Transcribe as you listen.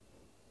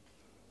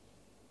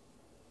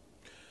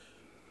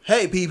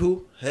Hey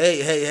people,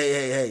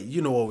 hey,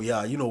 you know what we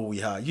are, you know what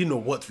we are, you know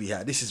what we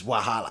are. This is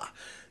Wahala.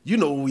 You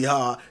know who we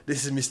are.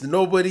 This is Mr.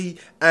 Nobody.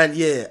 And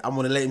yeah, I'm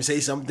gonna let him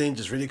say something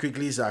just really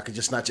quickly so I can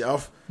just snatch it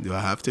off. Do I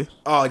have to?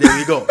 Oh, there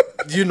we go.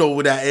 You know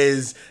who that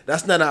is.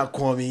 That's Nana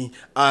Kwame.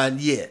 And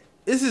yeah,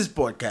 this is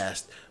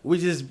podcast. We're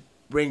just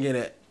bringing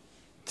it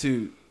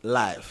to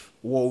life.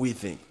 What we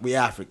think. We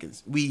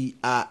Africans. We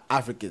are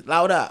Africans.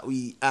 Louder.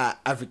 We are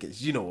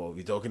Africans. You know what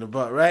we're talking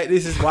about, right?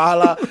 This is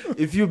Wahala.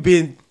 If you've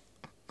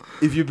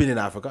been in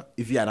Africa,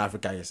 if you're an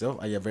African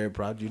yourself and you're very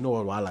proud, you know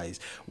what Wala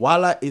is.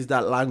 Wala is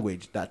that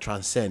language that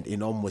transcends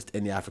in almost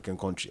any African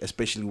country,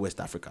 especially West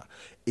Africa.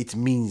 It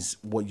means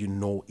what you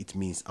know it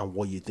means and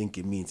what you think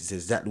it means. It's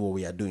exactly what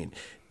we are doing.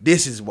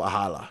 This is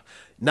Wahala.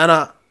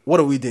 Nana,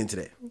 what are we doing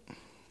today?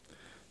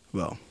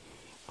 Well,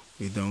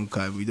 we don't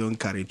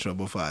carry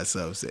trouble for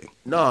ourselves. Eh?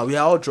 No, we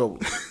are all trouble.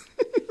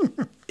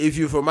 If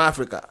you're from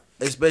Africa,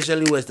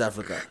 especially West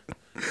Africa,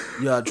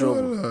 you are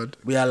trouble. Oh,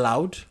 we are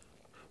loud.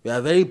 We are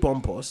very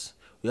pompous.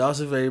 We are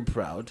also very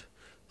proud.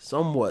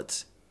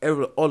 Somewhat,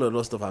 all of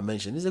those stuff I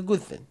mentioned is a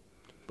good thing.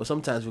 But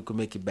sometimes we could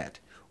make it bad.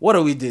 What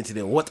are we doing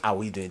today? What are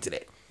we doing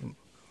today?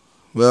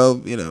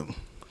 Well,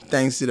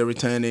 thanks to the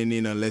returning,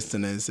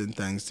 listeners, and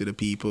thanks to the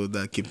people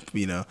that keep,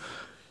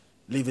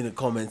 leaving the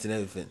comments and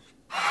everything.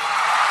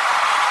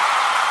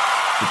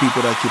 The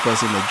people that keep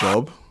us in the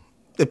job.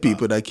 The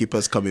people that keep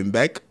us coming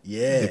back.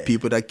 Yeah. The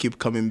people that keep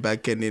coming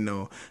back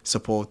and,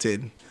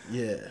 supporting.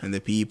 Yeah. And the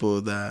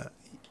people that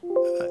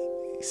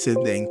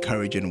send the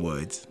encouraging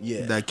words.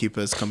 Yeah. That keep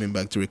us coming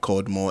back to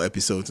record more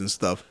episodes and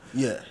stuff.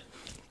 Yeah.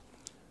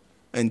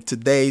 And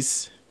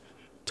today's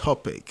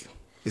topic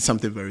is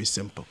something very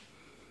simple.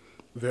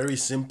 Very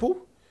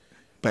simple?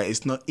 But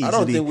it's not easily. I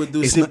don't think we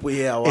do simple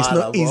here. It's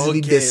not easily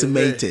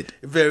decimated.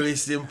 Very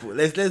simple.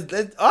 Let's.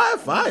 All right,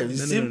 fine.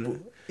 It's simple. No.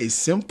 It's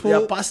simple. We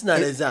are passing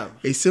an exam.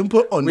 It's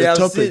simple on the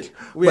topic.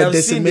 We have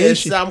seen the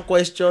exam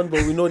question,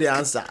 but we know the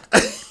answer.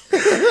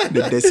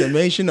 The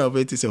decimation of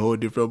it is a whole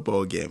different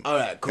ball game. All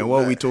right, cool. And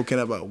what we're talking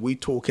about? We're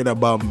talking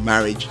about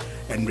marriage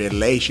and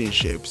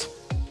relationships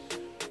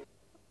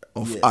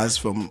of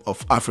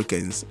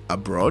Africans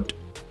abroad.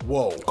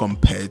 Whoa.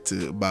 Compared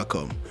to back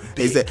home.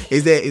 Is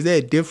there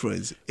a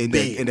difference in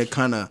the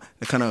kind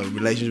of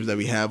relationships that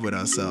we have with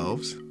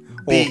ourselves?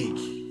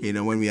 Big.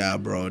 Or, when we are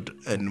abroad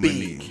and when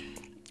we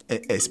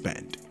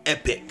expand.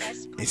 Epic.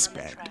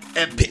 Expand.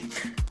 Epic.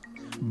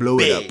 Blow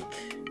Big. it up.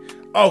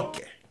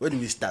 Okay. Where do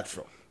we start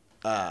from?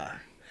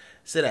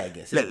 Say that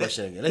again. Say the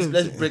question again.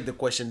 Let's break the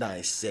question down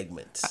in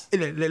segments.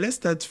 Let's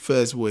start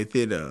first with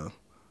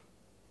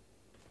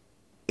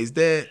is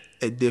there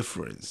a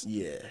difference?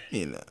 Yeah.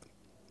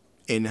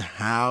 In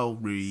how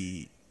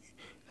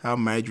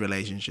marriage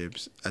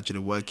relationships actually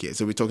work here.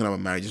 So we're talking about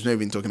marriage. It's not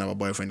even talking about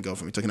boyfriend,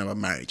 girlfriend. We're talking about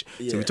marriage.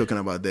 Yeah. So we're talking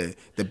about the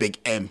big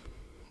M.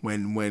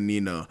 When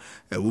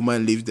a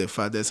woman leaves the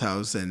father's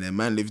house and a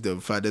man leaves the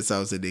father's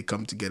house and they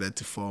come together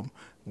to form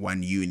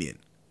one union.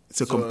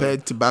 So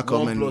compared to back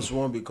home, 1 +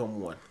 1 become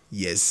 1.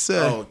 Yes,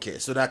 sir. Oh, okay,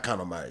 so that kind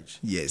of marriage.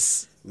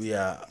 Yes. We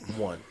are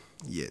one.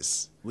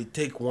 Yes. We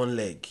take one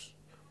leg.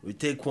 We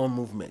take one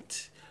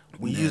movement.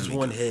 We use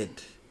one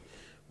head.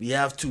 We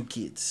have 2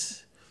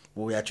 kids,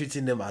 but we are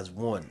treating them as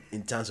one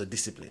in terms of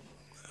discipline.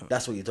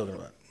 That's what you're talking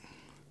about.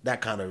 That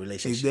kind of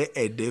relationship. Is there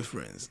a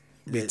difference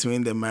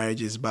between the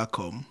marriages back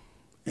home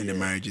and the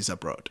marriages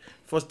abroad?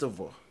 First of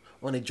all,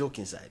 on a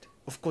joking side,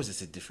 of course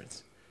there's a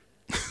difference.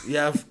 We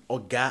have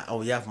Oga and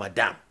we have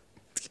Madam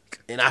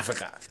in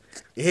Africa.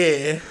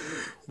 Here,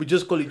 we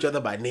just call each other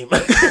by name.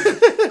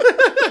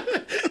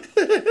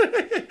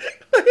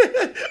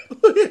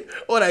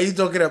 What are you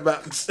talking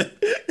about?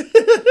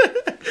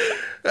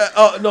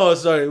 Oh no,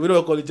 sorry, we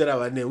don't call each other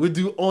by name. We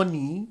do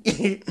Oni,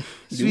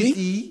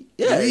 Sweetie.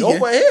 Yeah,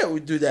 over here we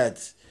do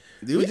that.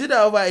 We do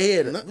that over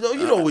here. No,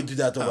 you know we do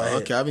that over here.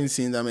 Okay, I haven't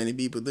seen that many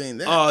people doing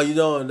that.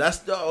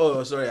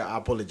 Oh, sorry, I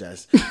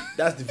apologize.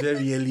 That's the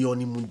very early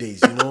honeymoon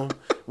days,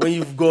 when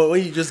you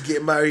just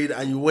get married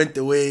and you went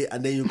away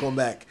and then you come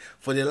back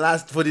for the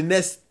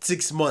next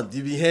 6 months.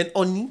 You be hearing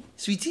Oni,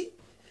 Sweetie,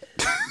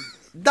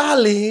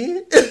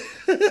 darling,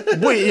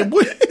 boy,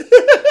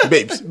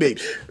 babes.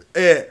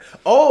 Yeah.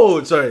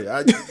 Oh, sorry.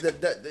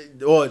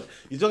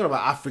 You're talking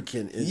about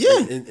African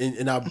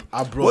in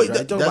abroad,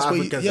 right?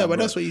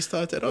 That's where you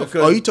started off.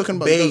 Are you talking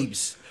about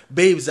babes?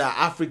 Babes are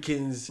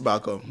Africans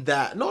back home.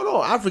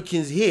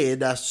 Africans here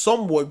that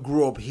somewhat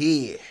grew up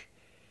here.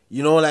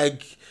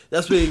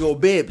 That's where you go,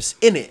 babes,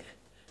 in it,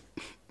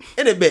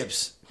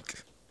 babes.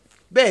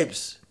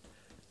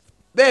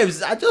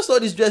 Babes, I just saw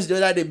this dress the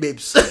other day,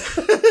 babes.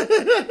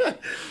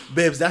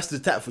 Babes, that's the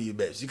type for you,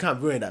 babes. You can't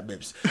be wearing that,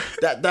 babes.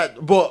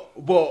 But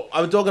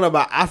I'm talking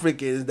about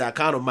Africans that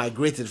kind of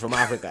migrated from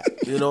Africa,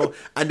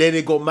 and then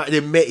they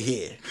met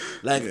here.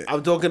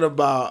 I'm talking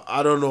about,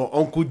 I don't know,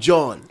 Uncle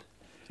John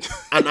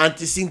and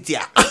Auntie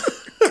Cynthia.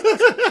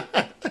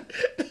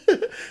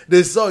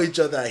 They saw each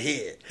other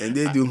here. And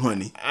they do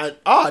honey. And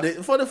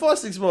for the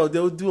first 6 months, they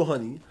would do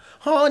honey.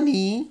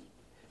 Honey,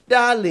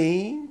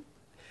 darling,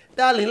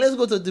 let's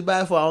go to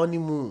Dubai for our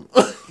honeymoon.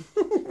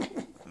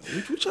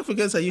 Which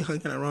Africans are you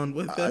hanging around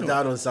with? That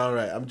don't sound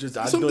right. I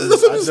That's don't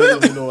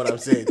what even know what I'm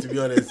saying, to be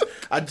honest.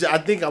 I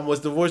think I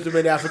must have watched too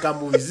many African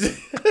movies.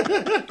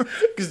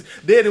 Because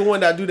they're the one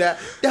that do that.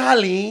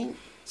 Darling,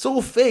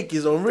 so fake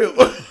is unreal.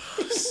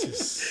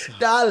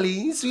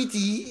 Darling,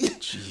 sweetie.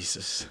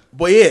 Jesus.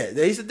 But yeah,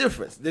 there is a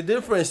difference. The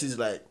difference is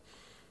like,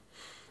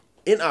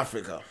 in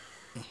Africa,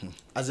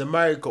 as a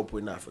married couple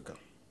in Africa,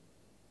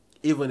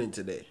 even in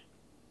today,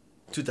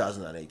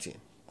 2018,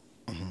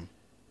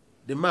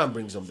 the man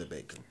brings home the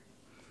bacon.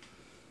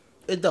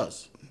 It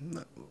does.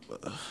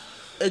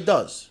 It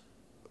does.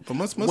 But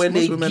most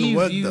women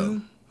work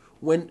though.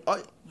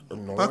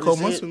 Back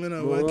home, most women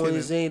are working. No one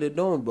is saying they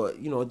don't, but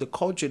you know the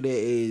culture there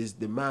is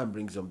the man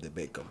brings home the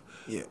bacon.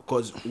 Yeah.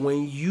 Because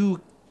when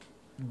you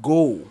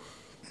go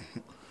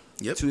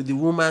to the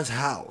woman's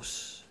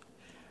house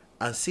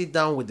and sit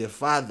down with the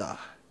father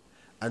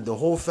and the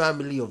whole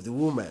family of the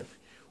woman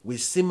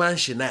with semen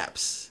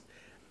schnapps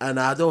and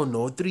I don't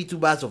know 2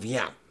 bags of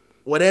yam,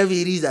 whatever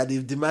it is that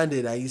they've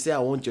demanded, and you say I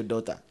want your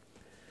daughter,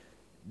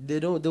 they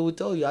will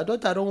tell you, our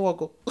daughter don't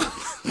work.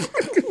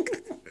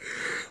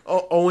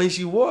 or when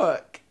she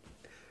work,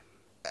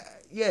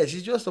 yeah,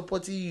 she's just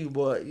supporting you,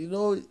 but you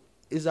know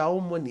it's our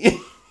own money.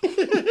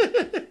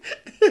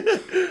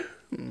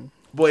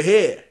 But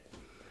here,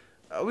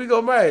 we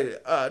got married.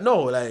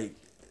 No, like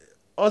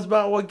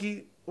husband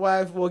working,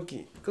 wife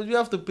working, because you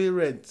have to pay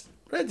rent.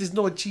 Rent is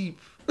not cheap.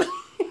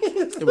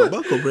 Yeah, but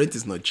back home rent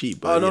is not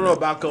cheap. Oh no,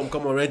 back home,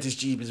 come on, rent is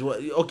cheap.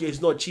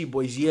 It's not cheap, but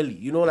it's yearly.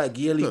 You know, like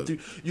yearly. Look,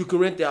 you can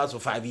rent the house for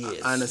 5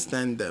 years. I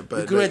understand that,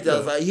 but you can rent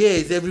the house for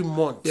years every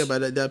month. Yeah,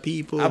 but there are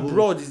people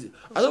abroad.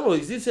 I don't know.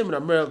 Is this same in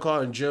America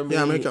and Germany?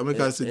 Yeah,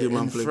 America has to do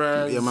monthly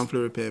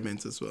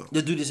repayments as well.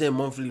 They do the same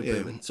monthly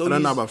repayment. So I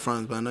don't know about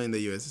France, but I know in the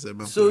US it's a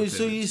monthly repayment.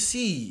 So you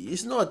see,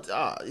 it's not.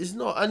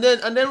 And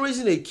then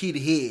raising a kid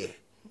here,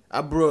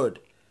 abroad,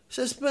 it's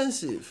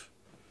expensive.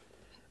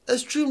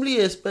 Extremely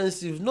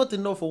expensive. Not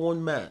enough for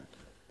one man.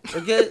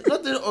 Okay,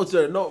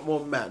 not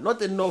one man.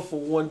 Not enough for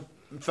one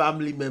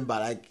family member.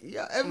 Like,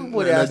 yeah,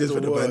 everybody has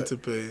to work.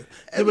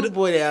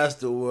 Everybody has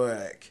to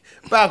work.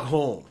 Back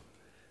home,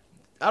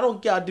 I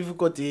don't care how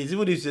difficult it is.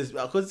 Even if it's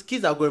because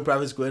kids are going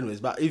private school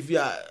anyways. But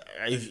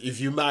if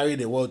you marry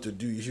the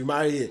well-to-do, if you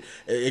marry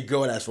a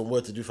girl that's from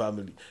well-to-do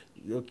family,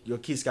 your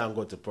kids can't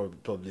go to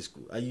public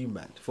school. Are you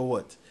mad? For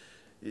what?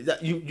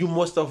 That you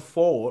must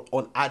afford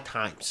on hard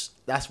times.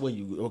 That's when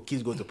your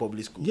kids go to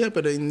public school. Yeah,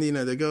 but then, you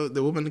know,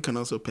 the woman can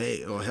also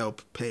pay or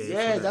help pay.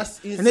 Yeah, for that. that's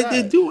inside. And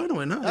they do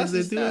anyway. No, that's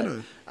they do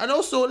anyway. And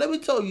also, let me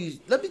tell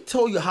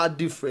you how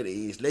different it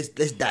is.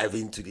 Let's dive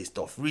into this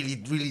stuff.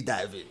 Really, really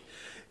dive in.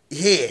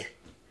 Here,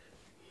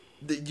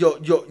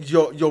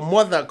 your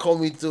mother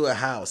come into a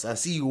house and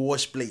see you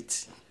wash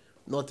plates.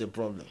 Not a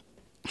problem.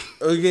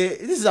 Okay,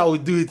 this is how we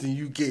do it in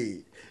UK.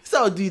 This is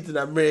how we do it in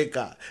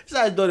America. This is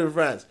how it's done in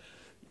France.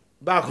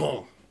 Back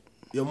home,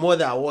 your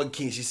mother are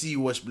working. She see you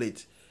wash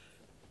plates.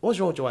 What's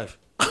wrong with your wife?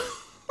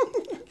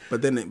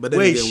 But then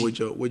again,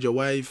 with your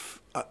wife,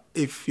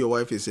 if your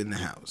wife is in the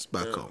house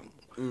back home,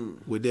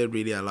 would they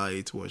really allow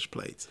you to wash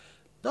plates?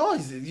 No,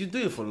 you do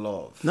it for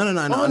love. No,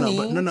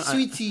 Honey,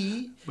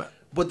 sweetie.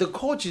 But the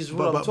culture is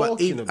what I'm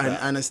talking about. I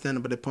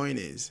understand, but the point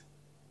is,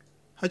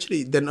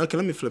 actually, then okay,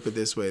 let me flip it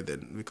this way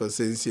then, because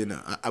since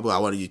I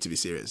wanted you to be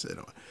serious,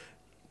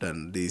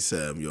 than this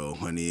your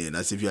honey, and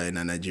as if you're in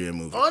a Nigerian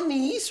movie.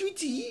 Honey,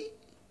 sweetie.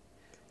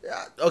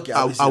 Yeah, okay.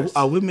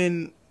 Are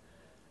women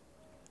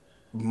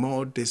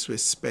more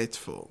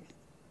disrespectful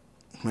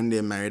when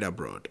they're married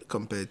abroad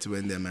compared to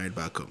when they're married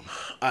back home?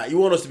 You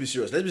want us to be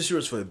serious? Let's be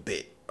serious for a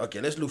bit. Okay,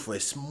 let's look for a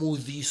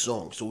smoothie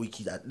song so we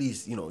can at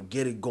least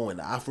get it going.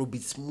 The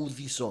Afrobeat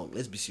smoothie song.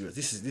 Let's be serious.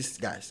 This is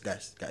guys.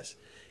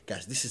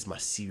 This is my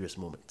serious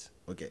moment.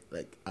 Okay,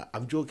 like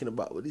I'm joking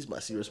about, but this is my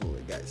serious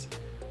moment, guys.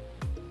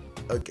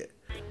 Okay.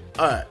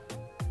 All right.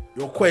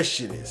 Your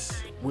question is,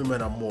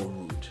 women are more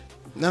rude.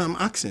 No, I'm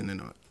asking,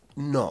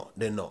 No,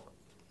 they're not.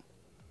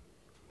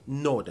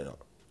 No, they're not.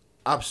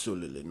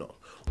 Absolutely not.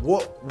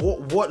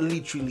 What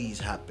literally has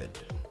happened,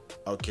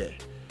 okay,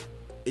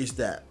 is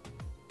that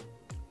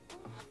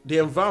the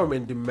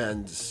environment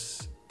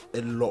demands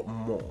a lot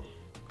more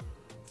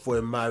for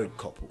a married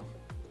couple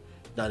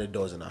than it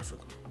does in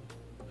Africa.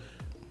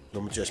 You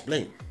want me to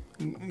explain?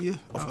 Yeah.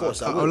 Of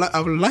course, I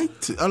would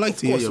like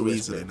to hear your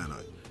reasoning.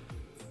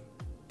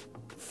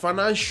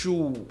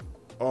 Financial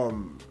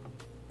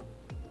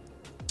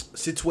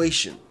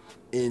situation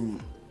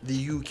in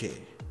the UK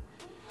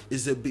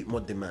is a bit more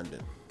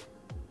demanding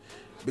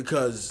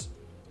because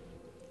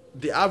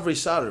the average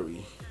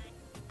salary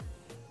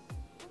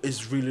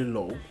is really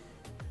low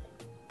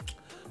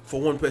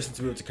for one person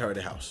to be able to carry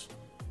the house.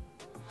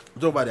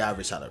 I'm talking about the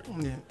average salary.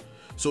 Yeah.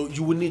 So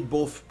you would need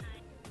both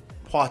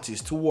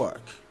parties to work,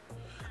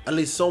 at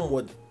least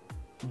somewhat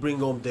bring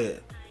home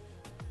the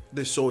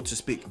so to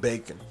speak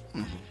bacon.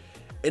 Mm-hmm.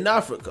 In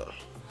Africa,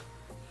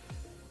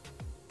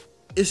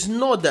 it's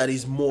not that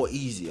it's more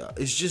easier.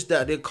 It's just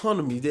that the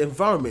economy, the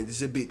environment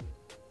is a bit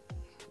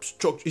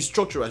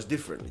structured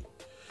differently.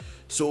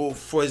 So,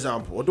 for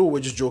example, although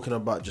we're just joking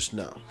about just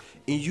now,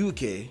 in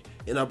UK,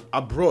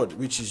 abroad,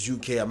 which is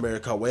UK,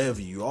 America,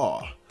 wherever you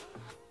are,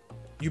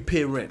 you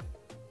pay rent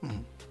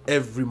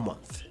every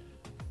month.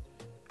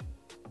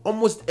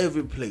 Almost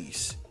every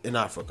place in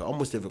Africa,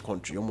 almost every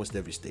country, almost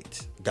every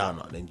state,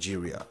 Ghana,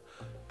 Nigeria,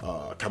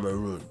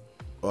 Cameroon,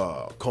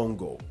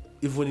 Congo,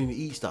 even in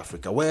East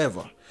Africa,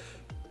 wherever,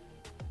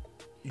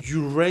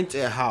 you rent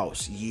a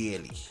house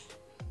yearly.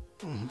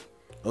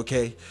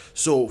 Okay,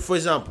 so for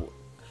example,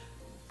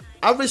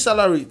 average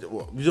salary.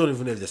 Well, we don't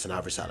even know if there's an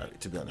average salary.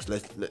 To be honest,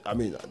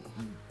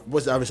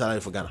 what's the average salary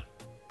for Ghana?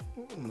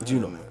 Do you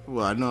know?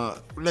 Well, I know.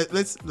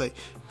 Let's like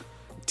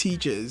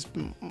teachers.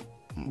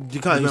 You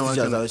can't use teachers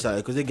as average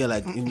salary because they get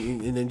like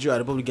in Nigeria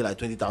they probably get like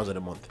 20,000 a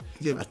month.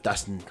 Yeah,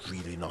 that's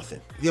really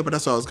nothing. Yeah, but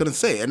that's what I was gonna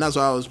say, and that's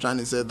why I was trying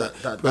to say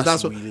that.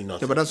 That's really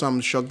nothing. Yeah, but that's why I'm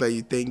shocked that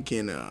you think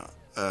in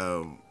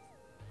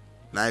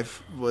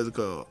life. What's it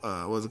called?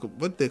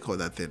 What they call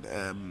that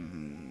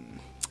thing?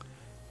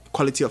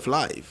 Quality of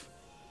life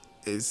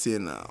is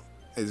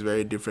is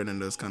very different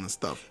and those kind of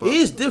stuff. But it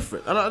is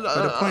different. But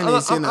the point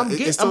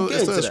is, it's still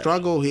a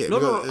struggle here.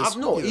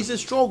 No, it's a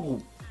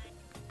struggle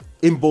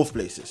in both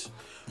places.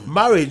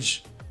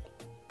 Marriage,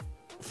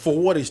 for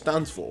what it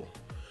stands for,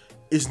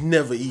 is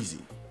never easy.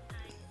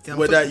 Yeah,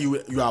 whether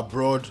you are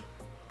abroad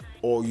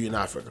or you're in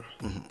Africa.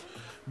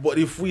 But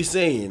if we're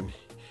saying,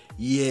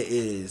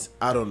 is,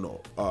 I don't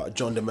know,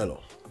 John DeMello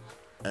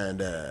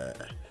and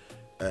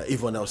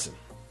Yvonne Nelson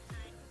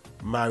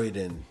married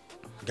in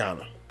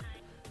Ghana.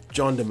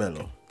 John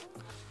DeMello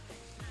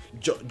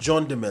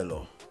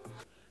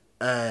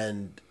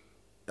and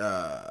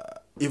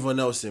Yvonne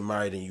Nelson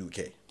married in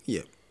UK.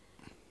 Yeah.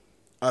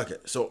 Okay,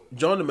 so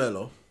John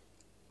DeMello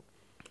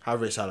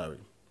have a salary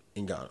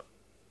in Ghana.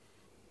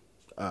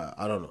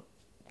 I don't know,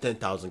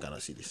 10,000 Ghana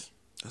cedis.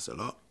 That's a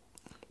lot.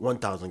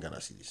 1,000 Ghana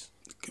cedis.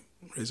 Okay.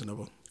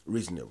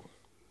 Reasonable.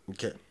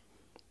 Okay.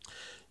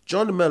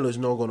 John DeMello is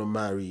not going to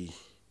marry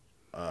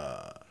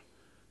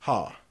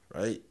her,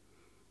 right?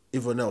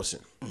 Yvonne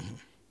Nelson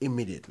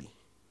immediately,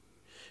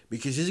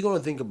 because she's going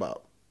to think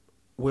about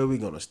where we're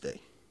going to stay.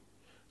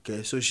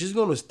 Okay, so she's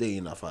going to stay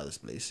in her father's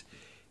place.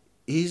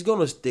 He's going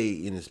to stay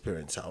in his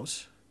parents'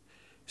 house,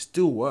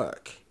 still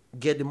work,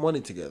 get the money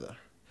together.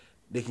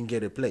 They can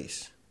get a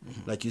place.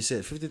 Like you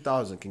said,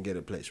 50,000 can get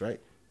a place, right?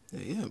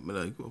 Yeah, but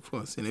like, of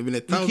course. And even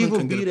 1,000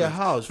 can can get a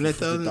house for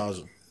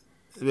 50,000.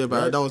 Yeah,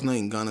 but right? That was not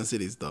in Ghana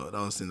cities, though. That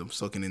was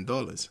talking in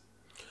dollars.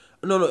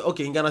 No.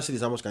 Okay, in Ghana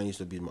cities, how much can you use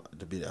to build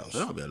the house?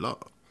 That would be a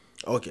lot.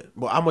 Okay,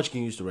 but how much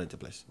can you use to rent a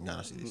place in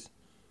Ghana cities?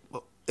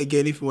 Well,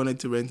 again, if you wanted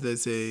to rent,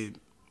 let's say,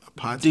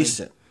 apartment.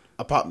 Decent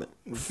apartment.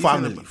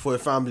 Family. For a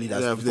family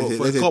that's...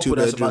 for a couple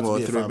that's about to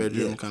be a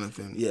 3-bedroom kind of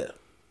thing. Yeah.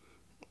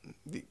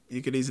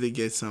 You could easily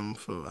get some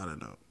for, I don't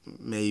know,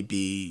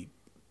 maybe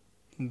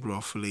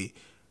roughly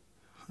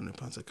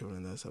 £100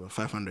 equivalent. That's about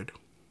 500.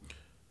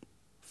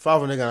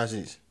 500 Ghana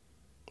cedis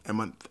a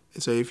month.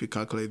 So if you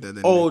calculate that,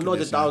 then not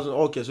 1,000.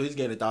 Okay, so he's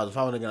getting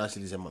 500 Ghana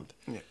cedis a month.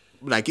 Yeah.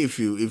 Like if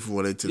you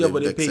wanted to,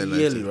 but they pay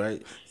yearly,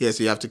 right? Yeah,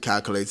 so you have to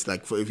calculate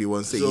like for if you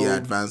want to say year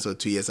advance or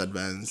 2 years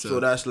advance. So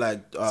that's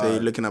like so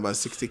you're looking at about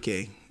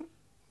 60K.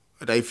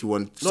 That if you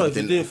want something. No, if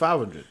you're doing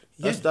 500,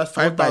 that's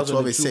 5 by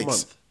 12 is 6.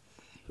 Month.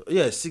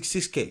 Yeah,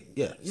 6K.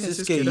 Yeah,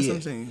 6K. That's what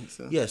I'm saying.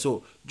 So. Yeah,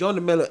 so John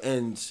DeMello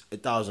earns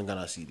 1,000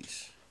 Ghana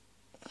cedis.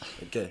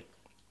 Okay,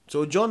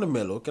 so John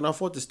DeMello can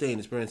afford to stay in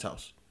his parents'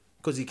 house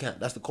because he can.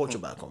 That's the culture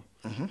back home.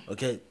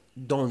 Okay,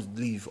 don't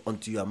leave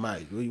until you are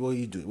married. What are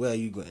you doing? Where are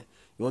you going?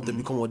 You want to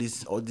become all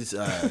these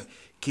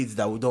kids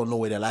that we don't know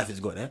where their life is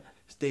going? Eh?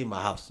 Stay in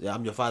my house. Yeah,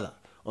 I'm your father.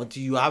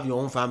 Until you have your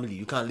own family,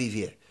 you can't live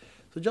here.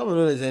 So John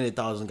DeMello is earning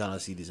 1,000 Ghana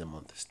cedis a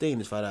month. Stay in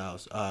his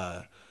father's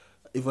house.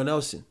 Yvonne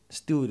Nelson,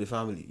 still with the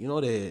family. You know,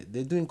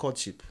 they're doing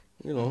courtship.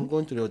 You know,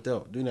 going to the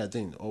hotel, doing their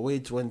thing. Or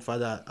wait when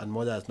father and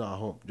mother is not at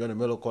home. John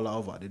DeMello call her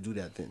over, they do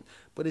their thing.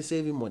 But they're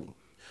saving money.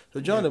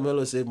 So John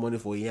DeMello saved money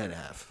for a year and a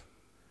half.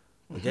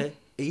 Okay?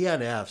 A year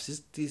and a half.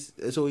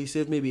 So he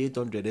saved maybe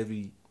 800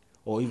 every,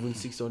 or even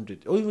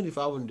 600, or even the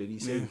 500 he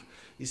saved.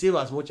 He saved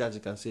as much as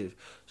he can save.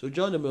 So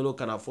John DeMello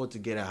can afford to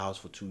get a house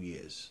for 2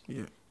 years.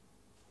 Yeah.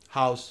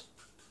 House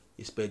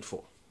is paid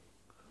for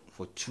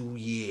 2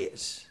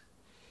 years.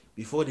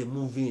 Before they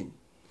move in,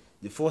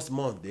 the first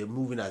month they're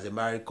moving as a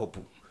married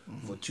couple.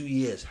 For 2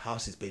 years,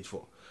 house is paid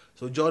for.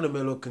 So John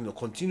DeMello can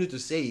continue to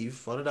save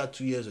for another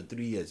 2 years or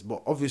 3 years.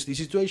 But obviously,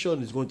 the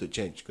situation is going to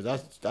change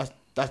because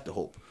that's the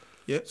hope.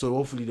 Yeah. So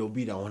hopefully they'll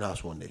be that one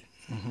house one day.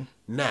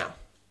 Now,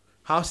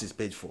 house is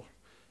paid for.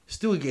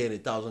 Still getting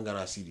 1,000 Ghana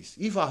cedis.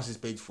 If house is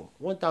paid for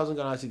 1,000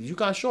 Ghana cedis, you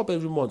can shop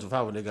every month for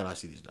 500 Ghana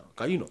cedis now.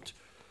 Can you not?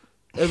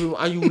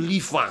 And you will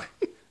live fine.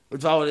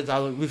 With 500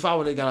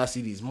 Ghana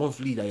cedis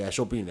monthly that you're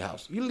shopping in the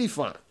house, you live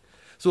fine.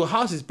 So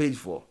house is paid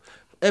for.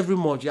 Every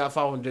month you have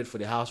 500 for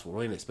the house for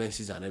running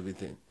expenses and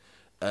everything.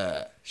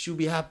 She'll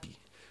be happy.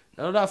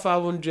 Another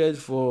 500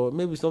 for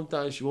maybe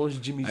sometimes she wants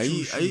Jimmy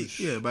Choo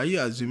shoes. But are you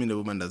assuming the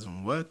woman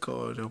doesn't work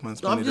or the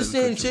woman's money? No, I'm just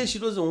saying, say she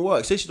doesn't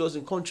work. Say she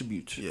doesn't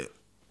contribute. Yeah.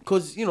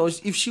 Because,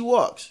 if she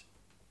works,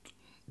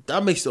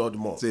 that makes it all the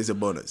more. So it's a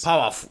bonus.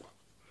 Powerful.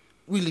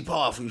 really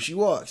powerful. She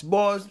works.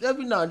 But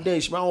every now and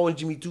then, she might want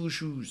Jimmy Two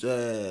Shoes,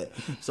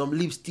 some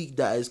lipstick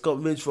that is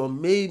coming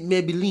from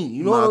Maybelline.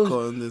 You know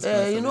Marco, those,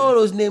 you know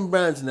those name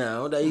brands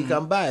now that you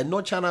can buy,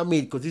 not China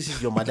made, because this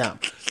is your madam.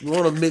 You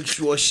want to make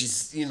sure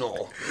she's, you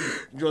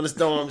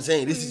understand what I'm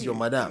saying? This is your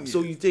madam.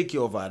 So you take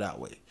care of her that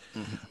way.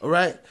 All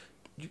right?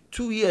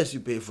 2 years you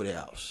pay for the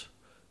house.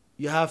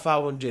 You have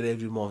 500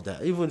 every month.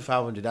 That even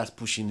 500, that's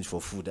pushing it for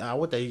food.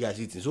 What are you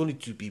guys eating? It's only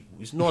 2 people.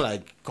 It's not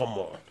like, come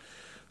on.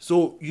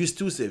 So you're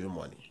still saving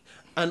money.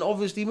 And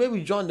obviously,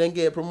 maybe John then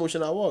get a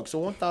promotion at work. So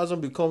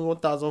 1,000 becomes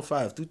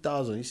 1,005,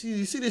 2,000. You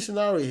see the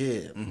scenario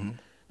here.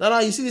 Now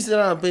you see this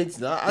scenario I'm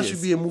painting. I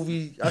should be a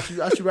movie. I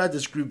should write the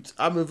script.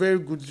 I'm a very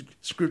good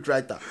script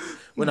writer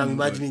when I'm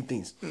imagining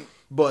things.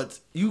 But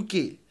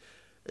UK,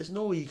 there's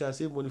no way you can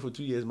save money for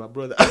 2 years, my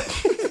brother.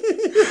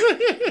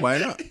 Why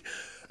not?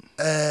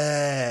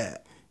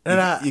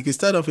 You can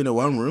start off in a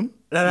one room.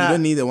 You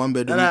don't need a one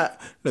bedroom.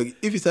 Look,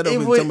 if you start off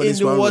in somebody's one room. Even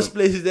in the worst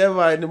places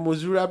ever, in the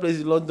most rural place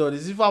in London,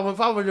 it's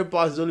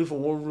 £500 is only for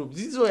one room.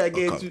 This is why I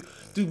get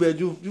two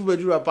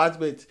bedroom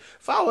apartment.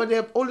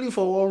 500 only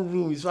for one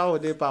room is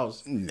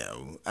 £500.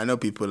 No, I know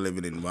people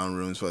living in one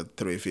rooms for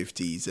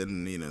 350s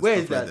and Where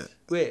stuff is that? like that.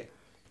 Where?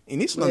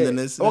 In East London,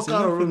 what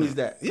kind of room is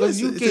that?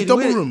 Yes, Because it's a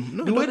double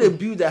room. The way they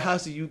build their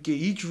house in UK,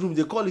 each room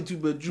they call it 2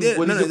 bedroom,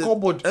 but it's a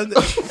cupboard.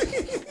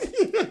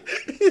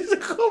 It's a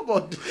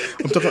cupboard.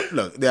 I'm talking.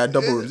 Look, there are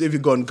double rooms. If you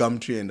go on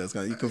Gumtree and that's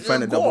kind, you can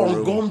find a double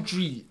room. Go on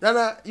Gumtree.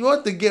 Nana, you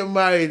want to get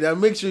married and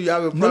make sure you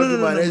have a private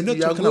No, we're not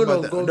talking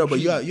about that. Gumtree. No, but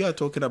you are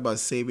talking about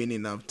saving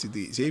enough to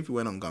do. So if you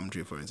went on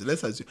Gumtree, for instance,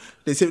 let's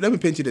assume. Let me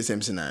paint you the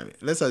same scenario.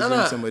 Let's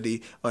assume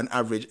somebody on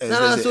average.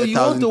 So you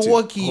want to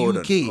work in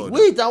UK?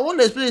 Wait, I want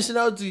to explain the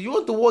scenario to you. You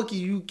want to work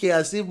in UK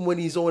and save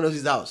money in someone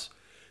else's house.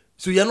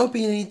 So you're not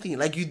paying anything,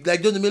 like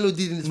John DeMello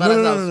did in his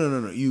father's house.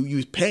 No.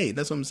 You pay.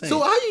 That's what I'm saying. So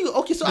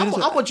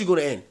how much you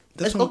gonna earn?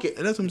 That's what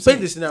I'm saying.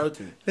 Paint the scenario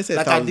to me. Let's say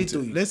like I did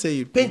to you. Let's say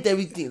you paint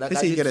everything. Like let's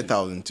say you get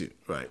 1,000 too,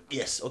 right?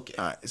 Yes. Okay.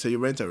 All right. So you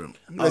rent a room.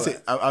 Let's say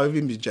I'll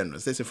even be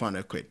generous. Let's say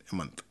 £400 a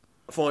month.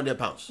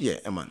 £400. Yeah,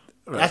 a month.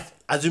 Right. That's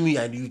assuming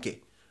you're in the UK.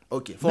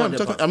 Okay,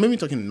 £400. I'm maybe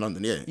talking in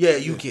London. Yeah.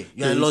 Yeah, UK.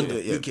 You're in London.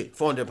 UK.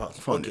 £400.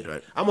 400,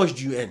 right? How much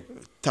do you earn?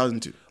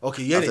 1,002.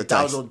 Okay, you earn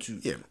 1,002.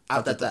 Yeah.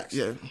 After tax.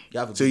 Yeah. You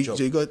have a good job.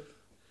 So you got.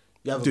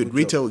 Dude,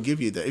 retail will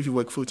give you that. If you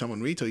work full time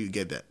on retail, you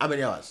get that. How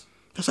many hours?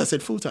 That's what I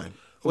said, full time.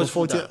 What's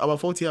About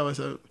 40 hours.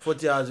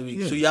 40 hours a week.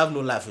 Yeah. So you have no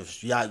life.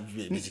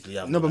 Basically,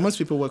 no, but most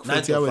people work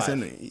 40 hours.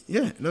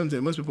 Yeah,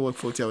 most people work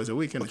 40 hours a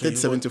week and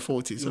 37 to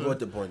 40. You got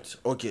the point.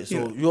 Okay,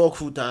 so you work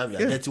full time.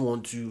 You're getting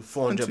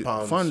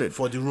 £400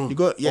 for the room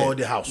or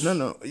the house.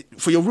 No,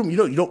 for your room. You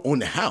don't own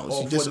the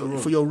house. You just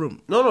for your room.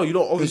 No, you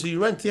don't. Obviously,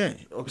 you rent. Yeah.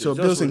 Okay, so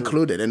bills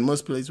included, and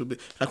most places will be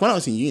like when I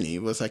was in uni,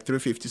 it was like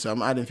 £350. So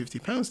I'm adding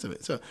 £50 to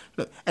it. So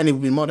look, and it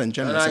would be more than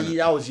generous.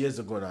 That was years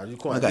ago now. You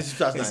can't. This is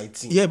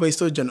 2019. Yeah, but it's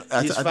still generous.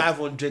 It's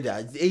 500.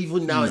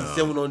 Even now it's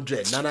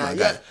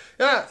 700.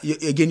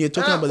 Again, you're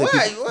talking about the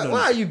people.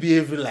 Why are you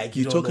behaving like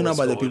you're talking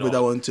about the people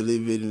that want to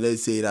live in,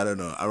 let's say, I don't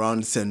know,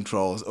 around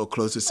Central or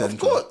close to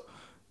Central? Of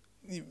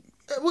course.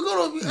 We're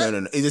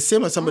gonna no. It's the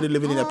same as somebody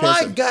living in a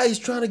person. My guy is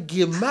trying to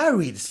get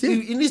married.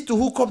 He needs to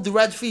hook up the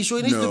right fish. So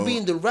he needs to be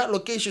in the right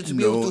location to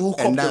be able to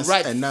hook up the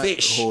right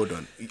fish. Hold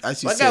on.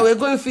 As you my guy, we're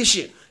going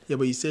fishing. Yeah,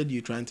 but you said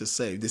you're trying to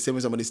save. The same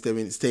as somebody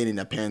staying in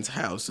a parent's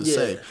house to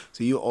save.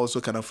 So you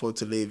also can afford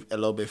to live a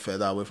little bit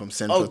further away from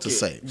Central to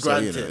save.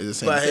 Granted. So, it's the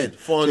same Go ahead.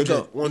 400.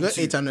 So you got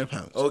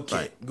 £800. Okay,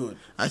 right. Good.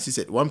 As you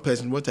said, one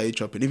person, what are you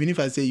chopping? Even if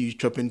I say you're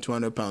chopping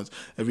 £200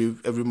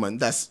 every month,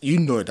 that's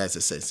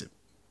excessive.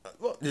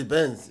 Well, it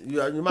depends.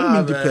 You might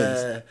have.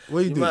 Depends.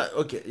 What you do?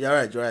 Okay, you're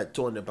right.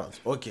 £200.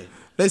 Okay.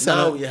 Let's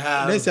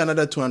say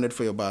another 200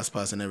 for your bus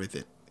pass and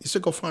everything. You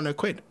still got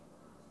 £400.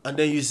 And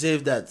then you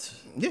save that.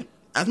 Yeah.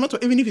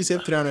 Even if you save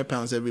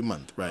 £300 every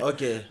month, right?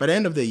 Okay. By the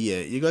end of the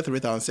year, you got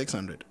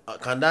 3,600.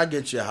 Can that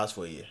get you a house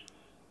for a year?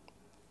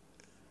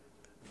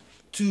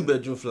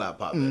 2-bedroom flat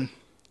apartment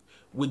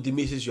with the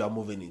missus you are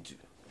moving into.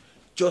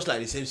 Just like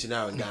the same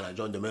scenario in Ghana,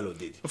 John DeMello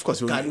did. Of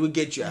course, can we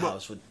get you a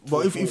house for?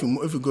 But if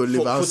you go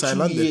live outside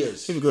London,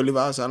 years, if you go live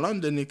outside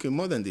London, you can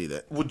more than do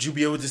that. Would you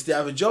be able to still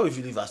have a job if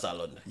you live outside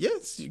London?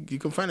 Yes, you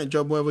can find a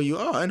job wherever you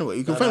are. Anyway,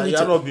 you can find.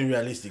 You're not being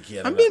realistic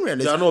here. I'm being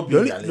realistic. You're not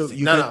being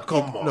realistic.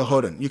 Come on. No,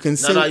 hold on. You can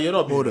say. You're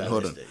not being realistic.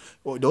 Hold on.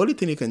 Well, the only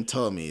thing you can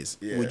tell me is,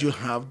 would you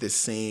have the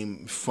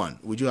same fun?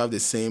 Would you have the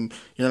same,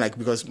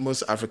 because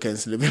most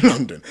Africans live in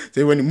London.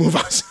 So when you move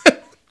outside.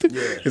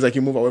 It's like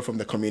you move away from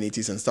the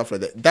communities and stuff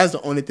like that. That's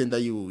the only thing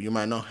that you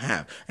might not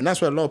have. And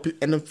that's why a lot of people,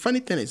 and the funny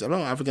thing is, a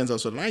lot of Africans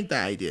also like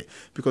that idea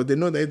because they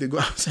know that if they go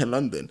outside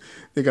London,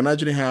 they can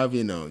actually have,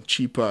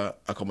 cheaper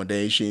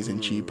accommodations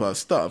and cheaper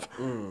stuff.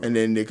 And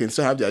then they can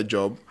still have their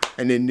job.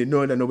 And then they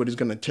know that nobody's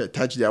going to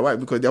touch their wife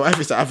because their wife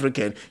is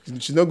African.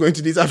 She's not going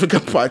to these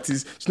African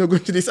parties. She's not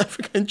going to these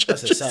African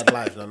churches. That's a sad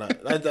life. No.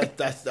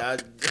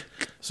 That's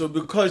So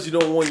because you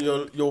don't want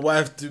your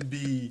wife to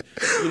be,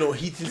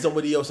 hitting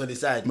somebody else on the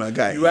side, my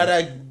guy, you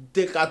rather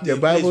take her to The a place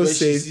Bible where she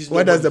says, sees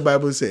what does the nobody.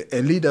 Bible say?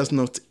 And lead us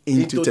not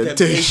into Into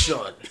temptation.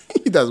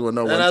 That's what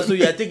I And want. also,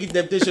 you are taking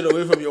temptation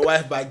away from your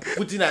wife by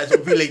putting her in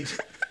some village.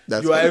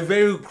 That's You are right. a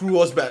very cruel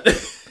husband.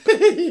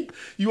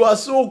 You are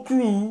so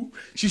cruel.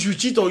 She should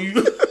cheat on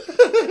you.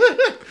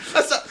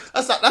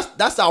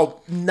 That's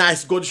how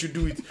nice God should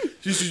do it.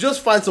 She should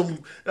just find some,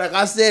 like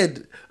I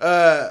said.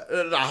 I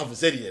haven't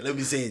said it yet. Let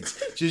me say it.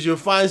 She should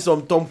find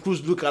some Tom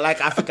Cruise lookalike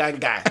African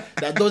guy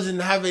that doesn't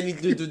have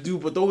anything to do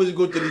but always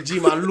go to the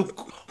gym and look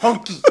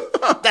hunky.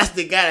 That's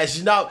the guy that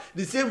she now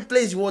the same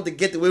place you want to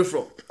get away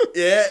from.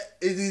 Yeah,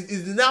 it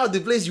is now the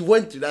place you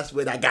went to. That's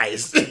where that guy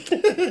is.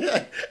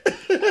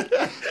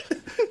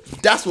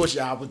 That's what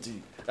should happen to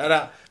you.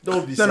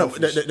 Don't be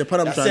selfish. The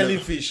part I'm They're trying selling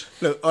to, fish.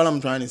 Look, all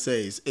I'm trying to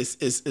say is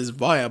it's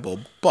viable,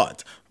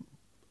 but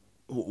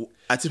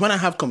at least when I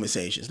have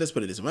conversations, let's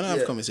put it this way, when I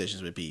have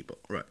conversations with people,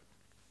 right,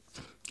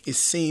 it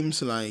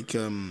seems like,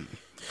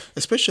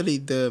 especially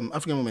the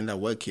African women that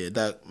work here,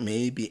 that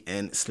maybe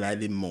earn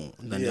slightly more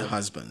than their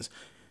husbands,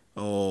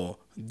 or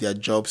their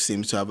job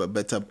seems to have a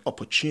better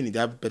opportunity, they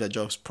have better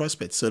jobs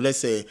prospects. So let's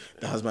say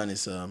the husband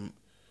is a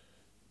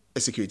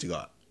security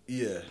guard.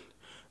 Yeah.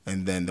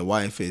 And then the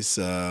wife is,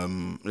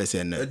 let's say,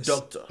 a nurse. A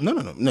doctor. No,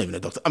 not even a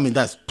doctor. I mean,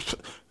 that's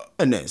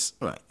a nurse,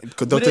 right?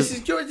 Because With the doctors,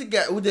 security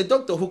guy, would the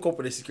doctor hook up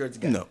with the security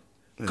guy? no.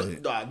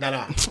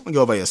 Nah.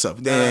 Go over yourself.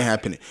 That ain't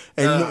happening.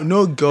 And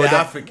no girl. They're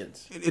that,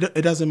 Africans.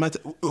 It doesn't matter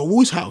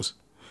whose house.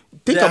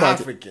 Think They're about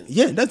Africans. it.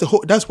 Yeah,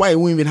 that's why it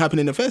won't even happen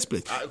in the first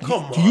place.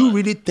 Come Do you on.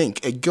 really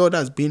think a girl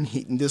that's been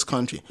hit in this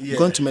country, Yeah.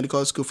 gone to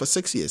medical school for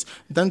 6 years,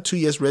 done 2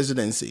 years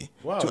residency,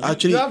 Wow, to you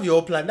actually have your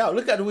whole plan now.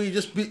 Look at the way you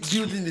just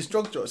building the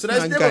structure. So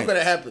that's Nah, never guy. going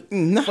to happen.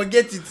 Nah.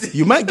 Forget it.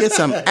 you might get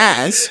some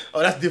ass.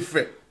 Oh, that's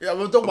different. Yeah, I'm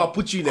talking about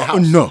put you in the Oh,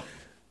 house. no.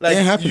 Like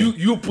Ain't happening.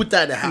 you put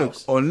her in the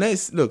house.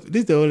 This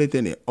is the only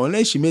thing here.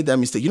 Unless she made that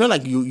mistake,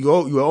 like you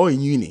were all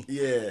in uni,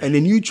 Yeah. and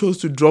then you chose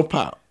to drop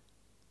out.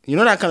 You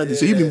know that kind of thing.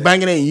 So you've been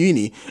banging her in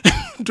uni,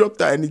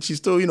 dropped out, and then she's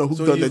still hooked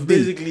So on the you D.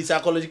 basically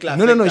psychologically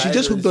No, affect she her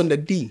just hooked anyways. on the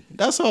D.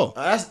 That's all.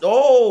 That's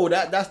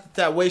the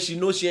time where she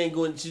knows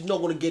she's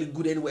not going to get it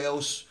good anywhere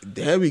else.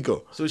 There we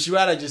go. So she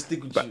rather just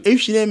stick with you.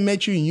 If she didn't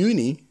met you in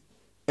uni,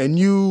 and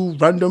you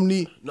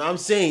randomly, No, I'm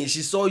saying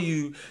she saw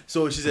you,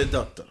 so she's a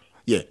doctor.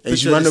 yeah, and Picture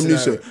she the randomly saw.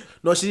 scenario.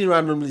 No, she didn't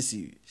randomly see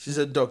you. She's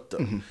a doctor.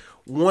 Mm-hmm.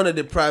 One of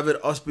the private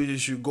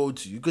hospitals you go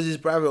to, because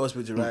it's private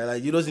hospital, right?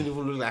 Like, it doesn't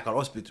even look like an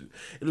hospital.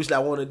 It looks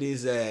like one of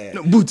these.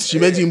 No, Boots. She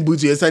met you in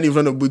Boots. You're standing in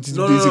front of Boots.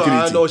 No, doing I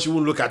security. know she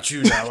won't look at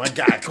you now. My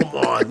guy, come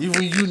on.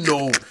 Even you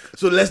know.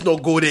 So let's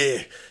not go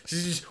there.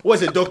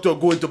 What's a doctor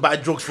going to buy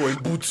drugs for in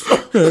Boots?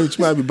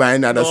 She might be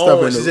buying other No,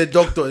 stuff. And she's a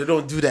doctor. They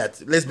don't do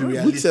that. Let's be Boots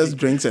realistic. sells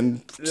drinks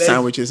and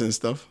sandwiches and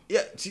stuff.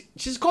 Yeah,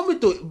 she's coming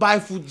to buy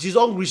food. She's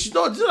hungry. She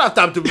don't have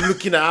time to be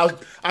looking at how.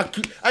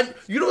 And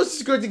you know,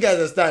 security guys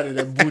are standing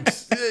in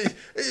Boots.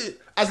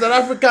 As an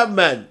African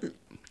man,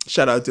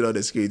 Shout out to all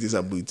the securities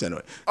at Boots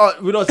anyway. oh,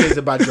 we don't say it's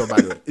a bad job,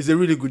 by the way. It's a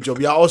really good job.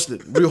 You're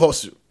hustling, real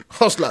hustle.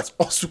 Hustlers,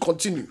 hustle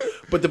continue.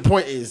 But the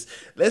point is,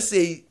 let's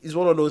say it's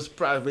one of those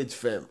private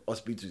firm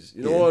hospitals.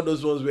 You know, one of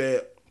those ones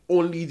where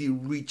only the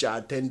rich are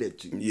attended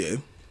to. Yeah.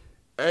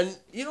 And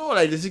you know,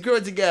 like the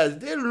security guys,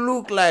 they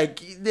look like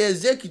the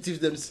executives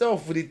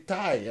themselves with the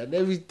tie and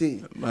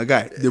everything. My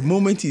guy, the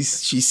moment she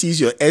sees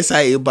your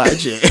SIA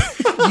badge, you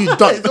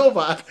done. It's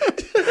over.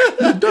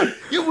 You done.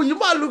 You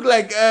might look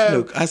like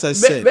Look, as I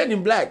said, Men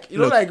in Black. You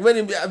know, look, like Men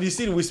in Black. Have you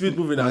seen Will Smith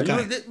movie now? You guy,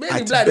 know, Men in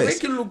at Black, they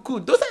best- make you look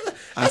good.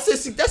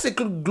 That's a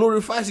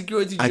glorified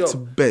security job.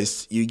 At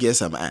best, you get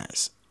some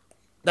ass.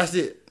 That's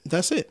it.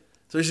 That's it.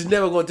 So she's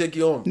never gonna take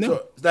you home. No.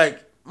 So it's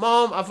like,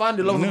 Mom, I found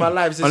the love of No. my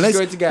life. It's a Unless-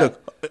 security guy.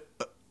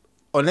 look,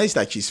 unless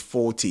like she's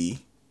 40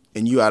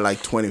 and you are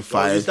like So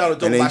 25, you start to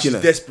talk and then about you she's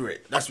know,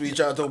 desperate. That's what you're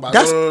trying to talk about.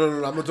 That's-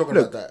 No, I'm not talking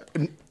look, about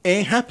that.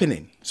 ain't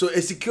happening. So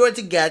a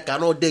security guard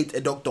cannot date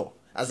a doctor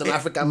as an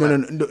African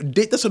man. No.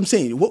 Date, that's what I'm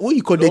saying. What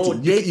you call No,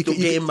 dating? date to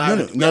get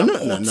married.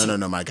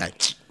 No, my guy.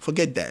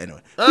 Forget that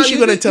anyway. Ah, Who's she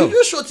gonna tell?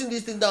 You're shutting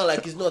this thing down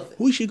like it's nothing.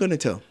 Who is she gonna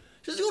tell?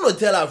 She's gonna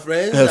tell her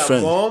friends, Her her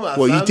friends. mom, her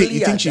Well, you family, think- you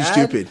think her she's dad.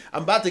 stupid?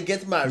 I'm about to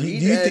get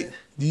married.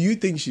 Do you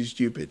think she's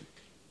stupid?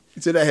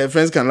 So that her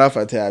friends can laugh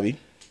at her, Abby?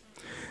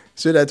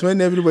 So that when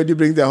everybody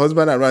brings their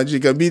husband around, she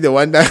can be the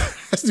one that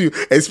has to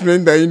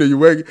explain that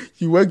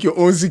you work your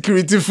own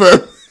security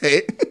firm,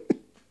 eh?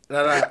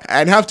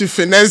 And have to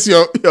finesse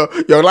your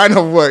line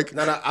of work.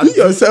 You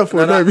yourself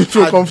will not even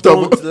feel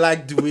comfortable. I don't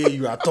like the way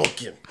you are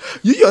talking.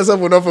 You yourself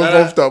will not feel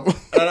comfortable.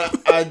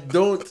 I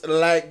don't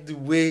like the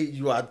way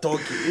you are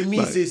talking. It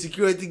means a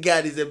security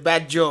guard is a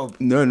bad job.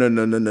 No. You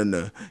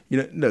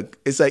know, look,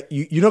 it's like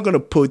you're not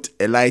gonna put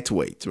a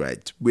lightweight,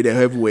 right, with a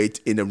heavyweight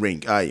in the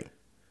ring, are you?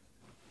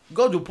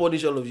 God will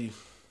punish all of you.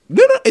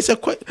 No, it's a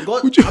question.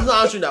 God, I'm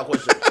not answering that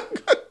question.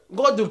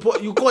 God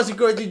will you call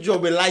security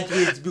job a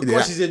lightweight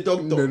because she's a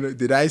doctor. No.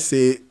 Did I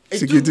say It took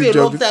security me a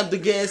job? long time to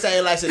get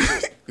SIA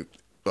license.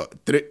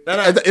 It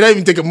don't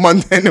even take a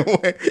month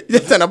anyway. You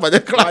just turn up at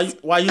the class.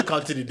 Why are you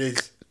counting the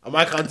days? Am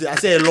I counting? I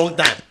say a long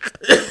time.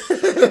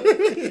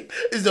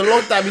 It's a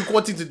long time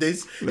equating to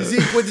this. Is he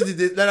equating to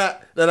this?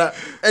 Nah.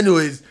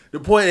 Anyways, the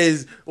point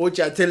is, what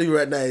you're telling me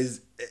right now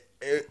is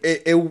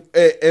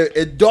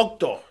a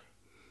doctor.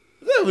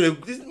 We're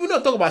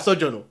not talking about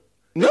surgeon, no.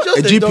 No, It's just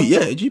a GP, doctor. yeah,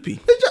 a GP.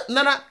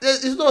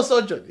 It's not a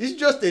surgeon. It's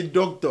just a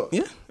doctor.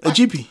 Yeah, a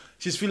GP.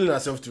 She's feeling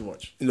herself too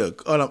much.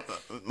 Look,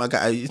 my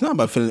guy, it's not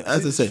about feeling.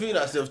 As I She's said, feeling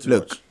herself too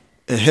look, much.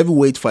 a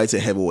heavyweight fights a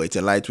heavyweight,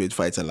 a lightweight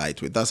fights a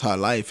lightweight. That's how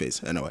life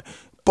is, anyway.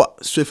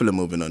 But swiftly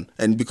moving on,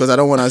 and because I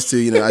don't want us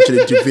to,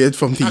 actually deviate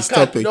from these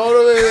topics. No,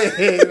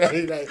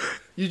 wait. Like,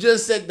 you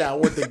just said that I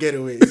want to get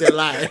away. It's a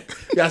lie.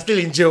 You are still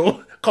in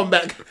jail. Come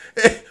back.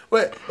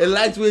 Wait, a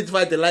lightweight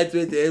fight, a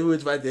lightweight, a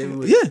heavyweight fight, a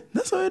heavyweight. Yeah,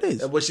 that's how it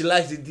is. But she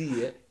likes the D,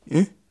 yeah?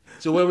 Yeah.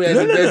 So when we're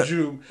in the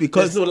bedroom,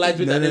 because there's no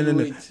lightweight and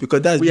heavyweight.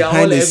 Because that's we are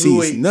behind all the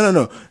scenes. heavyweights.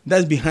 No.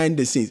 That's behind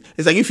the scenes.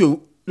 It's like if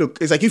you look.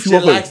 It's like if you She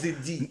walk. likes the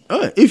D.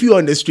 If you're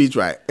on the street,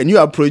 right, and you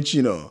approach,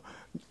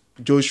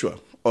 Joshua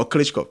or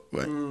Klitschko,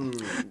 right,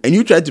 and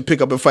you try to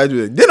pick up a fight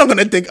with them, they're not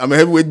gonna think I'm a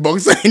heavyweight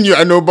boxer and you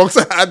are no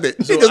boxer at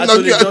it. So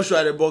actually,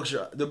 Joshua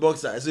the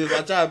boxer. So if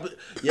I try,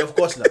 yeah, of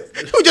course not.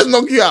 He'll just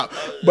knock you out.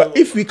 But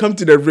if we come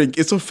to the ring,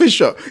 it's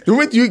official. The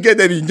moment you get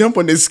there, you jump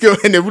on the scale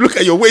and they look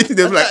at your weight,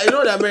 they're like, you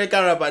know the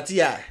American rapper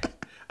T.I.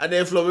 and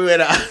then Floyd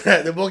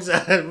Mayweather, the boxer,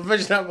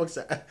 professional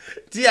boxer,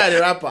 T.I. the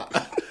rapper,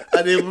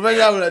 and the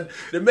professional,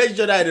 they make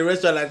sure that in the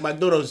restaurant like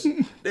McDonald's,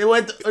 they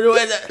went,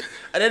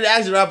 and then they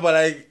asked the rapper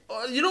like,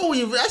 oh, when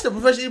you ask the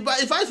professional,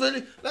 if I feel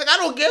like I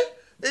don't care.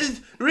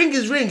 Ring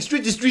is ring,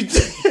 street is street.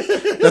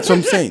 That's what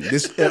I'm saying.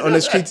 This on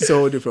the street is a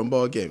whole different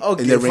ball game.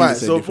 Okay, in the ring fine.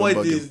 is a So different point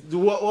ball is,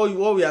 game.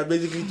 what we have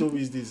basically told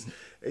me is this: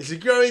 a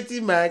security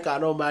man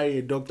cannot marry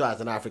a doctor as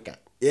an African.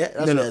 Yeah,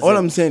 that's No. what All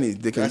I'm saying is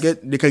they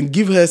can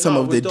give her some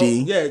of the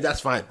D. Yeah,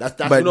 that's fine. That's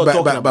but we're not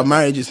talking about.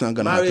 marriage is not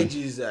gonna Marriage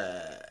happen. is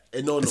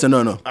a no. It's a no.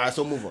 Alright,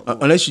 so move on.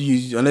 Unless you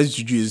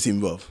use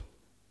involved.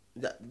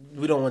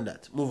 We don't want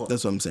that. Move on.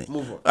 That's what I'm saying.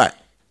 Move on. All right.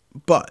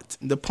 But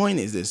the point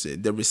is this: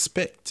 the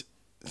respect.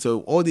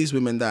 So all these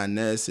women that are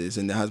nurses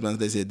and their husbands,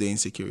 they say they're in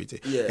security.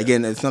 Yeah.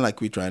 Again, it's not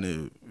like we're trying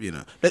to,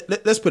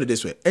 Let's put it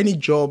this way: any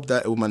job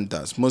that a woman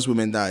does, most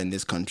women that are in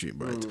this country,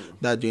 right,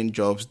 that are doing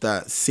jobs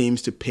that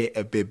seems to pay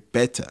a bit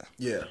better,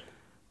 Yeah.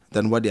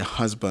 than what their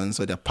husbands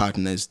or their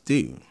partners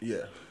do.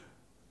 Yeah.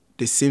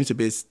 There seems to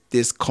be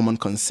this common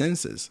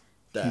consensus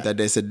that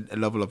there's a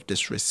level of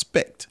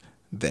disrespect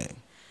there.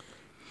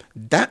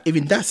 That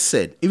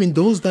said, even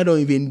those that don't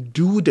even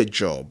do the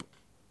job,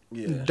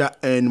 that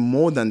earn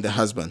more than the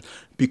husband,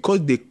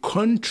 because they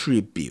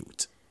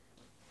contribute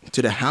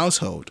to the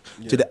household,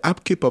 to the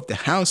upkeep of the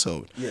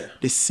household,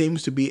 there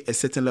seems to be a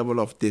certain level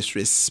of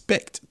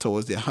disrespect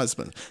towards their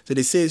husband. So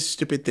they say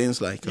stupid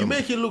things like, You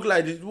make it look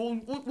like this.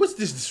 What's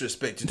this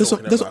disrespect you're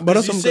talking about? but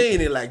that's You're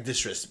saying it like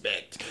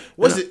disrespect.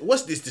 What's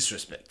this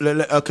disrespect?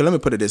 Okay, let me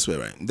put it this way,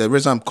 right? The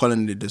reason I'm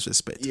calling it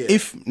disrespect, Yeah.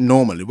 if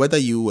normally, whether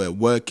you were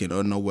working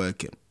or not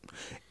working,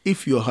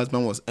 if your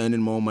husband was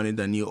earning more money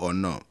than you or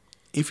not,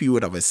 if you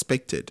would have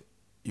expected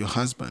your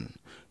husband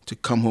to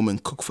come home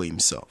and cook for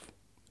himself,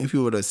 if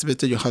you would have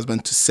expected your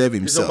husband to serve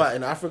himself. You're talking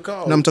about in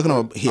Africa? Or no, I'm talking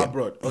about here.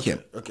 Abroad. Okay.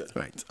 Here. Okay.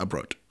 Right,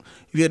 abroad.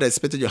 If you had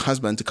expected your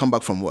husband to come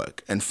back from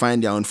work and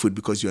find their own food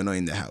because you're not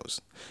in the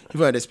house, if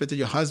you had expected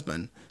your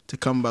husband to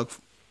come back,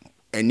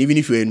 and even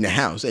if you're in the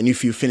house and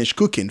if you finish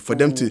cooking, for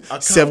them to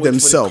serve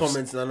themselves.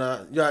 Comments,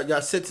 Nana. You're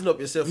setting up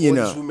yourself for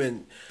these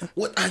women.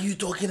 What are you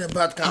talking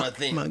about, kind of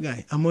thing? My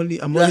guy, I'm only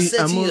sharing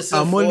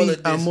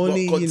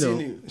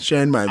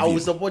my view. I will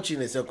support you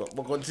in a second,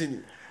 but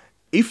continue.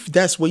 If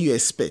that's what you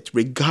expect,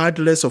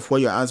 regardless of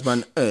what your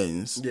husband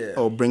earns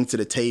or bring to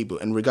the table,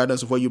 and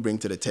regardless of what you bring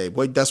to the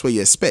table, that's what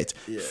you expect,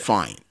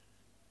 fine.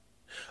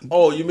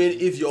 Oh, you mean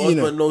if your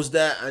husband knows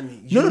that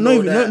and you not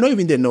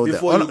even they know that.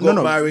 Before you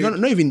got married? No,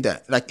 not even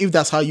that. Like if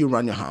that's how you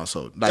run your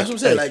household, like, that's what I'm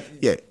saying. Like,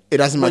 it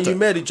doesn't matter. When you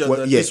met each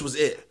other, this was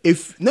it.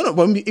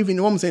 But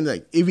even what I'm saying,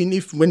 like, even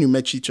if when you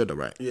met each other,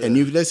 right, and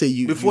if let's say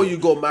you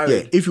got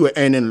married, if you were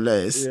earning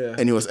less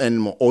and he was earning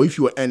more, or if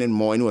you were earning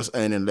more and he was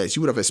earning less,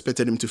 you would have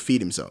expected him to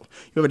feed himself.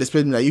 You would have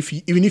expected him, like,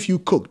 even if you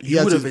cooked,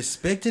 you would have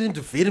expected him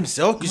to feed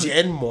himself because he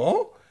earned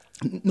more.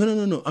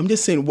 No. I'm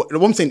just saying. What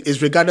I'm saying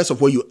is, regardless of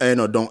what you earn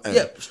or don't earn.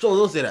 Yeah, still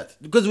don't say that,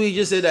 because we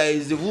just said that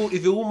if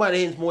a woman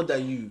earns more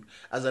than you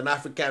as an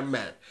African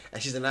man and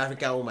she's an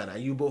African woman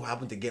and you both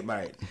happen to get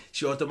married,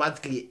 she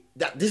automatically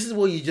this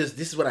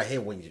is what I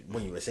heard when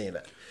you were saying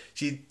that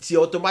she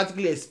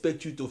automatically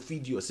expects you to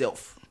feed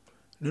yourself.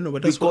 No,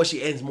 but that's because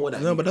she earns more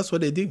than you. No, but that's what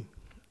they do.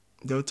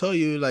 They'll tell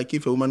you, like,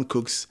 if a woman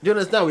cooks. Do you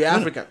understand? We're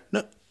African.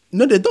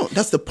 No, they don't.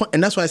 That's the point,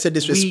 and that's why I said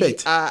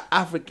disrespect. We are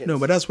Africans. No,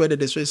 but that's where the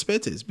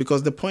disrespect is,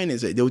 because the point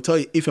is that they will tell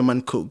you if a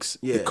man cooks,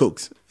 it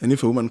cooks, and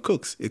if a woman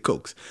cooks, it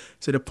cooks.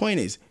 So the point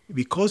is,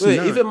 because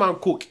if a man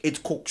cook,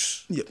 it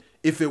cooks. Yeah.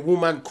 If a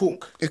woman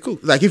cook, it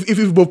cooks. Like if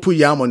you both put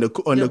yam on the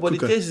cooker, but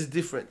the taste is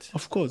different.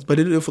 Of course, but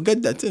they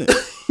forget that, innit?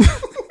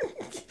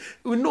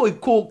 We know it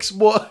cooks,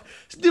 but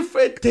it's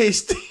different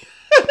taste.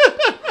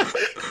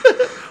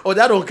 Oh,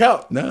 that don't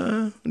count.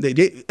 Nah,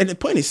 they and the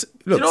point is,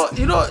 look,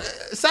 you know,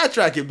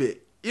 sidetrack a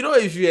bit. You know,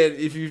 if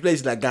you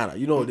place like Ghana,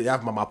 you know they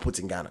have mama put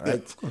in Ghana, right? Yeah,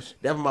 of course.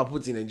 They have mama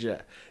put in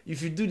Nigeria.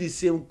 If you do the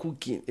same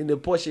cooking in the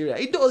posh area,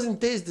 it doesn't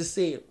taste the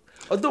same.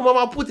 Although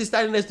mama put is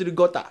standing next to the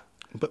gutter,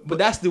 but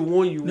that's the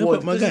one you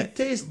want. But my Because guy, it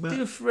tastes but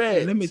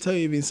different. Let me tell you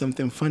even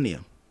something funnier.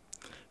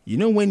 You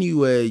know when you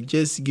were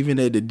just giving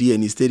her the D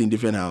and you stayed in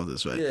different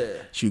houses, right? Yeah.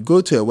 She would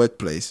go to her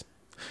workplace.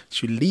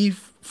 She would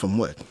leave from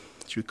work.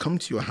 She would come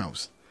to your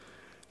house.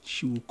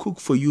 She will cook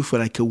for you for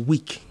like a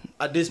week.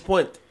 At this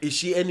point, is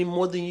she any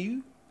more than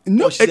you?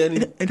 No, Or she's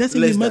it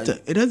doesn't less even than matter. you?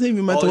 It doesn't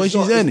even matter Or what it's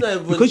she's not- it's earning not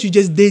even- because you're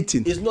just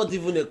dating. It's not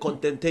even a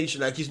contentation.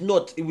 Like it's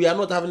not. We are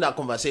not having that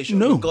conversation.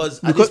 No, because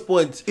at because this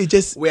point, it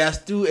just- we are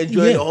still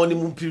enjoying Yeah. the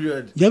honeymoon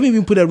period. You haven't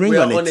even put a ring We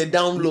are on it. on a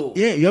down low.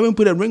 Yeah, you haven't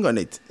put a ring on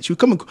it. She will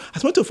come and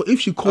as a matter of fact, if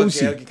she calls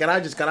Okay, you, okay. Can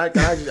I just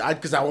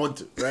because I want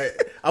to, right?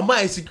 Am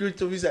I a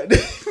security officer?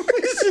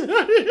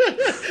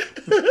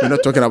 we're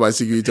not talking about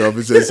security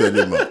officers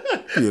anymore.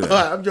 You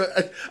know.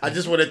 I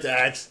just wanted to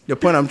ask. The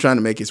point I'm trying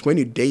to make is when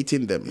you're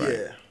dating them, right?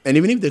 Yeah. And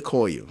even if they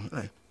call you,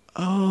 like,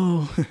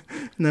 oh,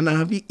 Nana,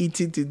 have you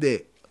eaten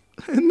today?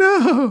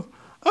 No.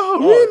 Oh,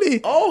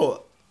 really?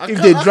 Oh,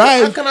 If they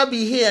drive- how can I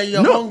be here?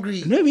 You're No,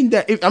 hungry. not even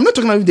that. I'm not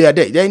talking about if they are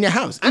there. They're in your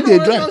house. I If know they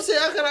what drive, I'm saying.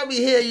 How can I be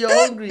here? You're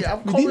hungry.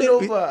 I'm We coming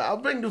didn't- over. I'll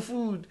bring the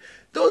food.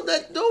 Don't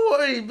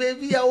worry,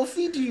 baby. I will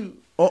feed you.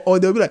 or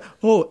they'll be like,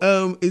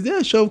 oh, is there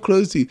a shop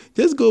close to you?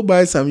 Just go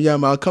buy some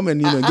yam. I'll come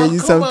and I'll get you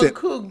come something. and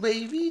cook,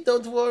 baby.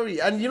 Don't worry.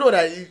 And you know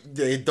that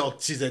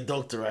she's a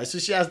doctor, right? So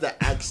she has the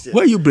accent.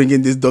 Why are you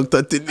bringing this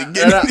doctor thing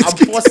again? I'm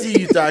forcing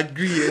you to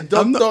agree. A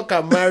I'm doctor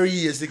can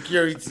marry a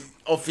security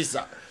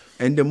officer.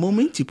 And the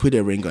moment you put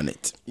a ring on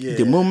it, Yeah.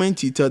 the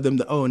moment you tell them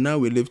that, oh, now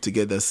we live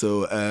together,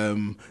 so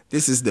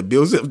this is the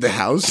bills of the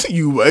house.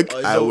 You work,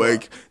 it's I over.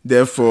 work.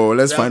 Therefore,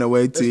 let's find a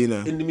way to,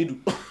 in the middle.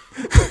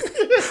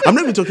 I'm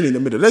not even talking in the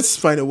middle. Let's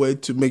find a way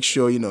to make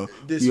sure,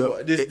 This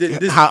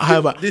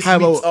however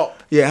meets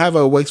up. Yeah,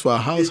 however it works for our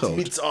It household.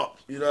 meets up.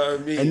 You know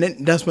what I mean? And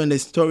then that's when the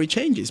story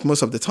changes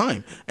most of the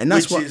time. And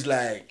that's Which what. is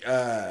like,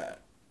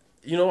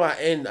 you know, I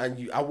end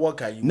and I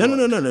work at you. No,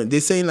 work. no. They're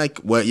saying like,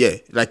 well, yeah,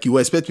 like you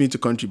expect me to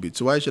contribute.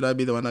 So why should I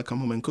be the one that come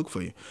home and cook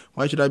for you?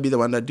 Why should I be the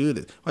one that do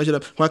this?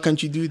 Why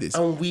can't you do this?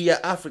 And we are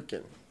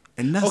African.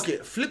 And that's Okay,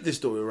 flip the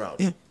story around.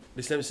 Yeah.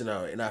 The same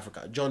scenario in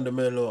Africa. John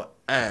DeMello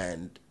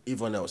and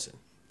Yvonne Nelson.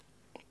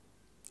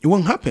 it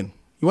won't happen.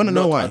 You want to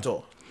know Not why? at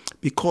all.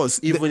 Because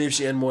Even if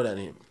she earned more than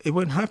him. it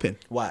won't happen.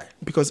 Why?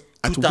 Because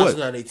at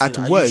 2018,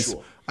 are you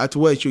sure?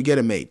 worst, you get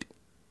a maid.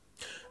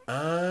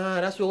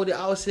 That's where all the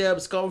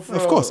outsteps come from.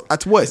 Of course,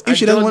 at worst, if And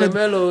she doesn't John want to,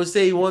 DeMello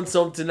say he wants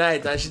some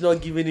tonight and she's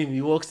not giving him,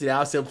 he walks to the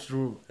outsteps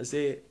room and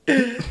say,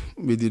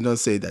 we did not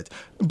say that.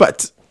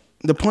 But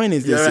the point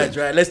is you're this: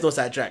 right. Let's not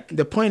sidetrack.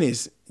 the point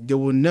is they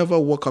will never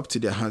walk up to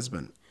their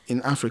husband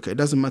in Africa. It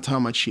doesn't matter how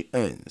much she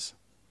earns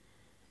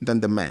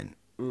than the man.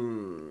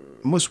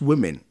 Most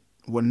women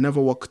will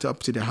never walk up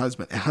to their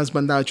husband. A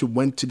husband that actually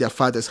went to their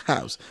father's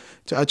house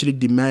to actually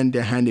demand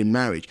their hand in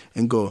marriage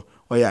and go,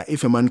 oh yeah,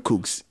 if a man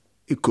cooks,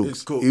 he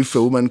cooks. It cooks. If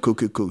a woman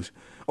cooks, he cooks.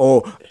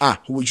 Or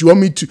you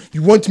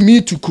want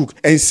me to cook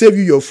and save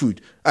you your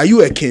food. Are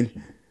you a king?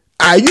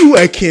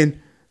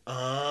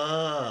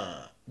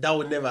 That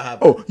would never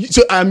happen. Oh,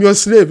 so I'm your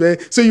slave, eh?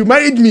 So you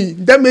married me.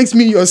 That makes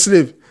me your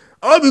slave.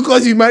 All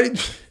because you married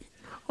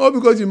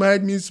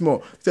me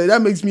small. So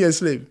that makes me a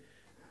slave.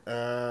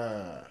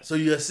 So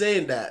you're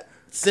saying that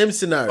same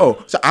scenario.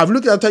 Oh, so I've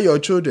looked after your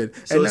children.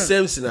 So and now-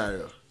 same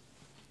scenario.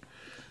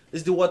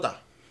 It's the water.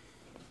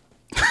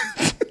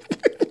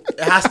 It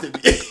has to be.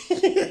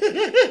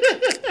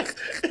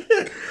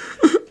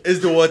 It's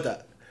the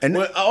water. And-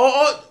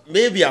 Or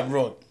maybe I'm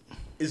wrong.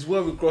 It's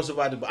where we cross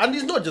over the, and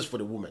it's not just for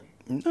the woman.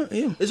 No,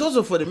 yeah. It's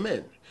also for the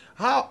men.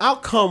 How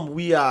come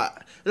we are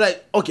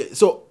like, okay,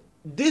 so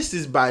this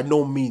is by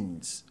no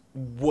means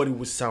what it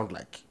would sound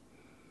like.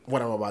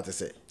 What I'm about to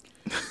say.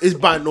 It's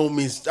by no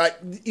means. Like,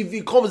 if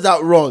it comes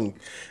out wrong,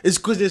 it's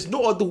because there's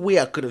no other way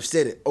I could have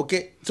said it.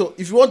 Okay? So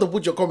if you want to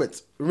put your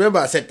comments, remember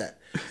I said that.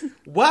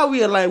 Why are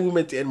we allowing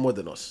women to earn more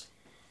than us?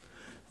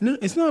 No,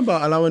 it's not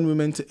about allowing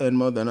women to earn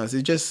more than us.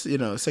 It's just,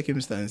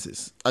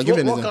 circumstances. I'll give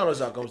What, you an what kind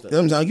example. of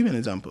circumstances? I'll give you an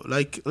example.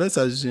 Like, let's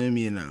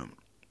assume,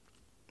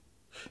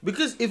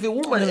 Because if a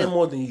woman earn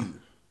more than you,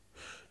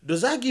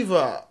 does that give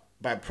her,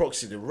 by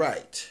proxy, the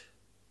right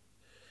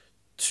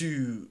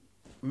to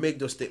make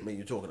those statements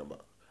you're talking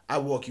about? I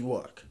work, you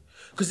work.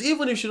 Because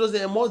even if she doesn't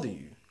earn more than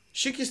you,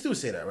 she can still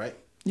say that, right?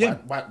 Yeah.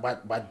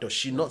 Why does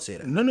she not say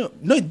that? No,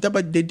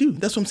 but they do.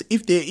 That's what I'm saying.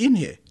 If they're in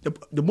here,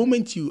 the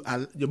moment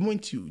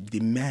you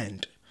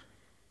demand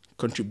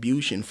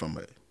contribution from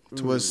her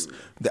towards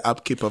the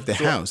upkeep of the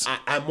house,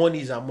 Our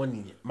money is our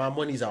money. My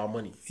money is our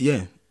money.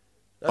 yeah.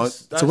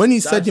 That's, So when you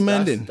start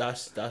demanding,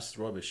 that's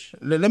rubbish.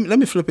 let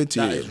me flip it to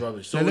That you. is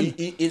rubbish. So Now, let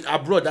me- in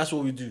abroad, that's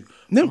what we do.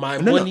 No, my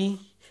no. money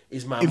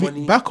is my If it-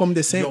 money. back home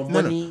the same- Your no,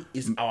 no. money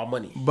is our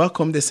money. back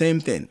home the same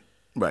thing,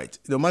 right?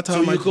 No matter So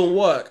how you much. can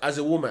work as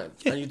a woman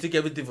and you take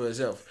everything for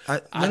yourself. I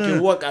No, no, can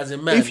no. work as a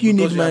man. If you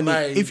because need you're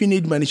money,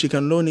 married. she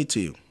can loan it to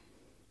you.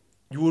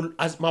 You will,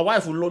 as my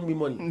wife will loan me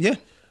money. Yeah.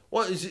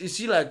 What is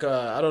she like?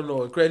 I don't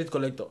know, a credit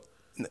collector.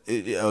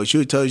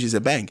 she'll tell you she's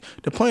a bank.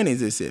 The point is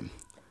this: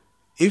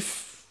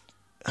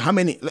 how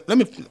many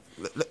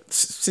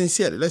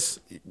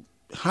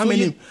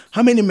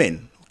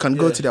men can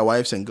go to their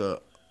wives and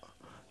go,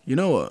 you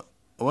know what?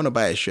 I want to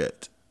buy a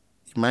shirt.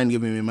 You mind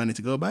giving me money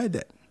to go buy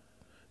that?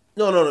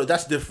 No,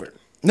 that's different.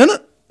 No.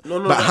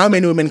 But how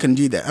many women can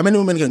do that? How many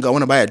women can go, I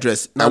want to buy a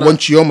dress? I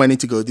want your money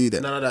to go do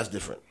that. No, that's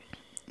different.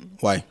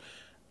 Why?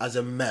 As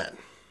a man,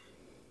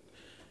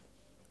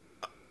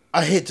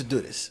 I hate to do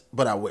this,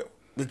 but I will.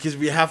 Because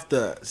we have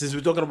to, since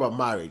we're talking about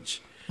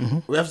marriage,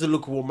 we have to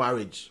look at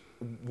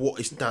what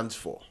it stands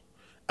for.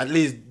 At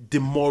least the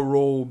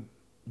moral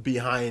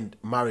behind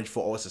marriage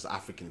for us as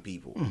African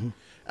people.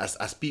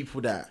 As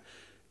people that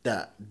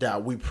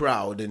we're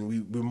proud and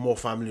we're more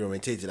family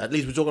orientated. At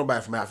least we're talking about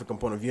it from an African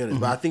point of view.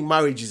 But I think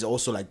marriage is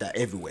also like that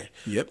everywhere.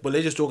 Yep. But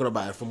let's just talking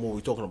about it from what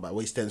we're talking about,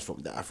 where it stems from,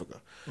 the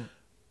Africa.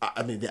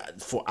 I mean,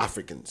 for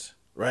Africans,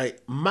 right?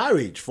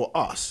 Marriage for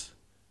us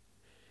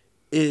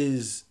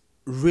is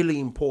really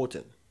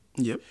important.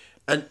 Yep.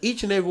 And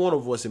each and every one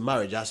of us in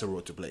marriage has a role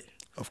to play.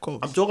 Of course.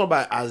 I'm talking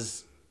about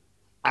as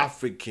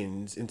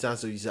Africans in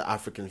terms of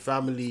African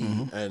family,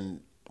 and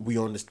we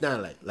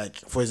understand like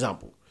for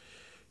example,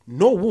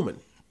 no woman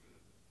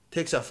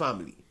takes her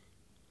family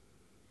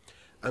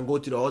and go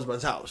to the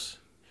husband's house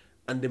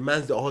and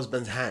demands the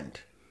husband's hand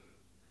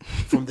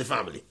from the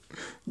family.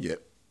 Yep.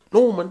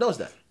 No woman does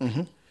that.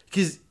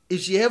 Because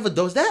if she ever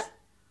does that,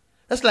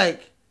 that's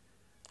like...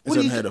 It's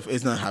unheard of.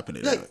 It's not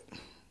happening. Like,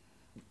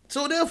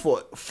 so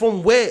therefore, if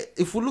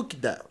we look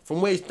at that,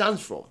 from where it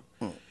stands from,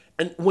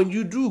 and when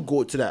you do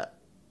go to that,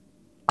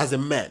 as a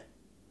man,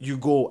 you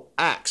go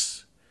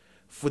ask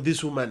for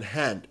this woman's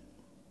hand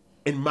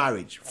in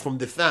marriage from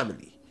the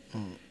family.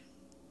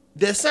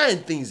 There's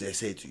certain things they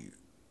say to you.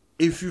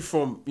 If you're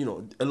from,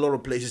 a lot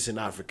of places in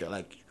Africa,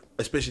 like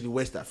especially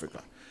West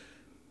Africa,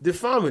 the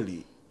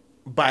family,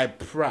 by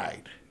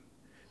pride,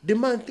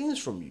 demand things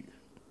from you.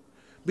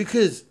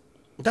 Because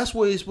that's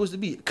where it's supposed to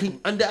be.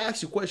 And they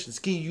ask you questions.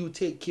 Can you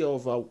take care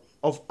of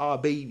our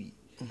baby?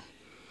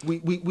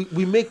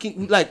 We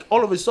making, like,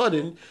 all of a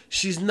sudden,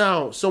 she's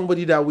now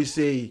somebody that we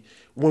say,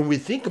 when we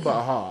think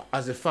about her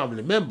as a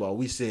family member,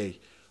 we say,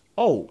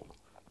 oh,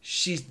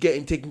 she's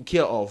getting taken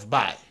care of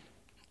by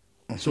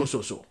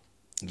so.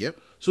 Yep.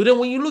 So then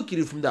when you look at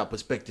it from that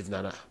perspective,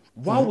 Nana,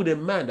 why would a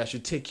man that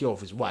should take care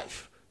of his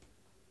wife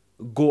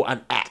go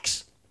and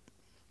ask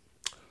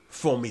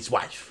from his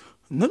wife?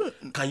 No.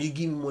 Can you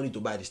give me money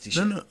to buy this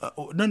t-shirt? No.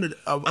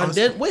 And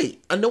then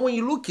when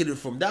you look at it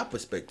from that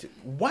perspective,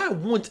 why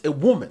won't a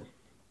woman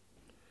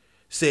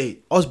say,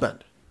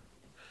 husband,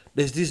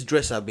 there's this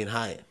dress I've been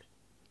hiring.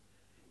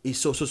 It's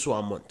so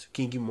a month.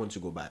 Can you give me money to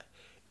go buy?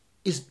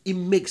 It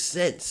makes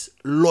sense,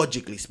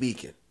 logically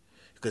speaking.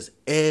 Because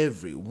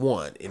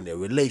everyone in a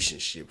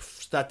relationship,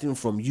 starting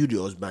from you the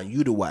husband,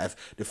 you the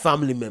wife, the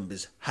family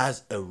members,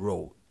 has a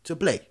role to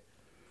play.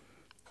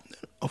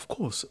 Of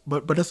course,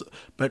 but that's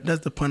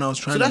the point I was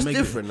trying to make. So that's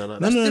different. No.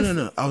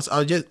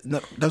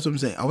 That's what I'm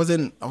saying. I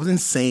wasn't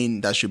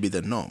saying that should be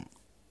the norm,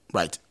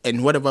 right?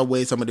 In whatever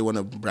way somebody want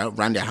to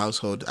run their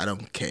household, I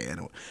don't care.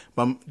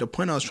 But the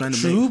point I was trying to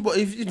make. True, but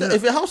if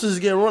your house is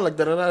getting run like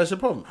that, that's a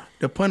problem.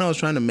 The point I was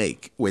trying to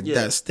make with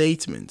that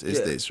statement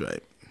is this,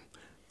 right?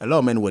 A lot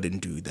of men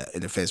wouldn't do that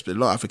in the first place. A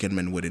lot of African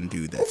men wouldn't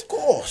do that. Of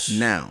course.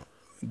 Now,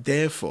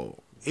 therefore,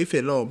 if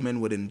a lot of men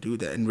wouldn't do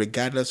that, and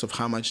regardless of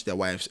how much their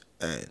wives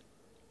earn.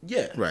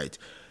 Yeah. Right.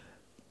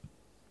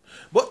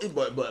 But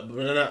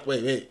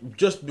wait.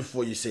 Just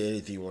before you say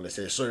anything you want to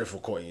say, sorry for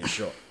cutting you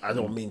short. I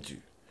don't mean to.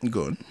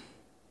 Go on.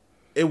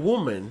 A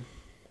woman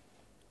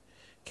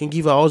can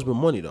give her husband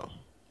money, though.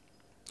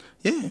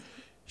 Yeah.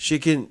 She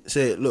can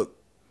say, look,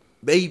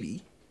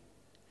 baby,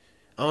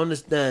 I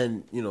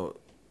understand,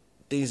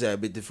 things are a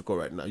bit difficult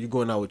right now. You're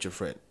going out with your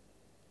friend.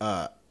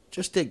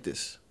 Just take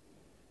this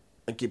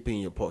and keep it in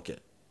your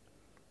pocket.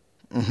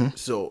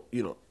 So,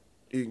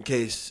 in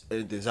case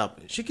anything's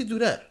happening. She can do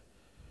that.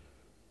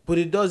 But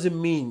it doesn't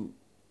mean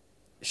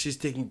she's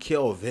taking care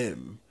of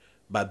him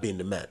by being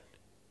the man.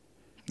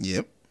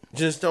 Yep.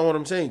 Do you understand what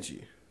I'm saying to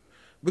you?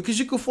 Because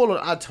you could fall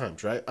on hard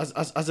times, right?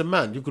 As a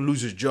man, you could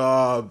lose your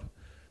job.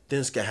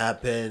 Things can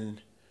happen.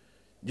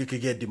 You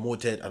could get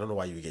demoted. I don't know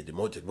why you would get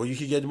demoted. But you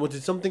could get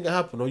demoted. Something can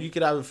happen. Or you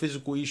could have a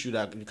physical issue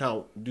that you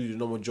can't do the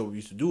normal job you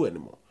used to do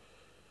anymore.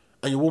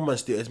 And your woman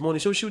still has money.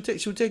 So she'll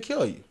take care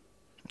of you.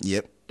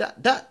 Yep.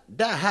 That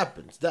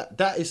happens.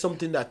 That is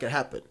something that can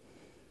happen.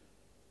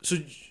 So,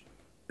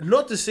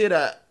 not to say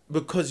that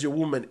because your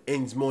woman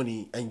earns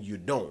money and you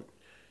don't,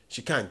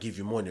 she can't give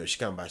you money or she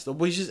can't buy stuff.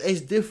 But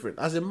it's different.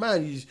 As a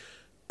man,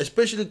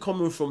 especially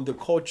coming from the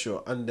culture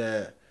and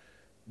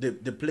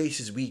the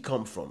places we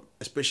come from,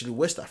 especially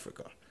West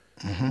Africa,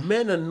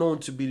 men are known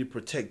to be the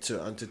protector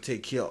and to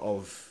take care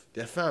of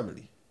their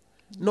family,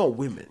 not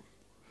women.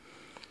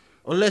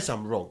 Unless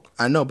I'm wrong.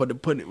 I know, but the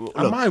point...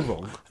 Am I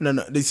wrong?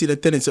 No. You see, the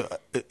thing is,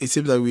 it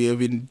seems like we're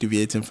even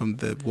deviating from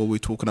what we're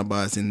talking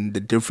about, as in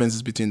the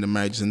differences between the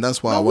marriages, and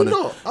that's why I want to...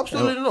 No,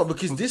 absolutely not,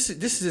 because this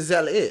is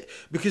exactly it.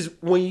 Because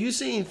when you're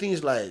saying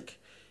things like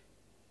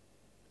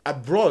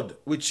abroad,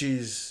 which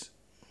is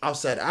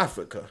outside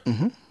Africa,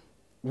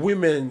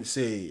 women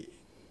say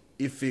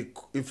if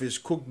it's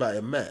cooked by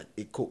a man,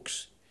 it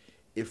cooks.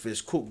 If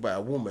it's cooked by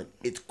a woman,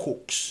 it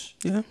cooks.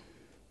 Yeah.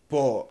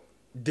 But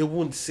they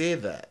won't say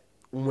that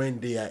when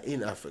they are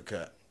in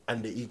Africa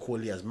and they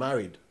equally as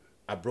married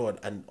abroad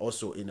and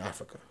also in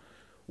Africa.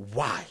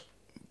 Why?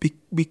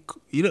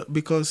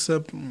 Because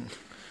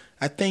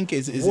I think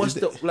it's what's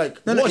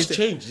what's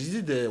changed? Is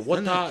it the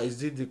water?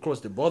 Is it the cross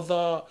the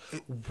border?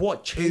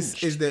 What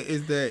changed? Is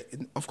the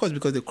of course,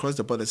 because they cross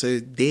the border, so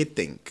they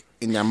think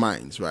in their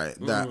minds, right,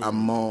 that I'm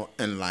more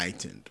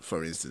enlightened,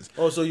 for instance.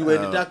 Oh, so you were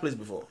in the dark place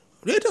before?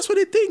 Yeah, that's what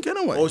they think,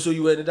 anyway. Oh, so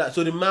you were in the dark.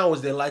 So the man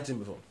was the enlightened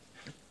before,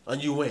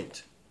 and you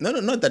went. No,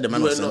 not that the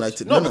man was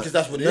enlightened. No, because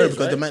that's what it is.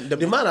 Because right?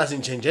 The man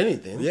hasn't changed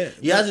anything. Yeah,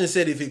 he hasn't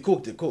said if he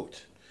cooked, it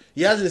cooked.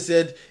 He hasn't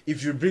said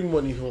if you bring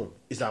money home,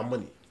 it's our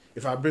money.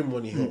 If I bring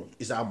money home,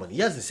 it's our money.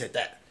 He hasn't said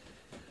that.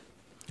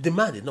 The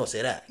man did not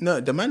say that. No,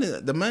 the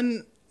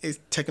man is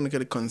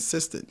technically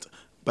consistent,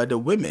 but the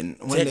women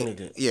No,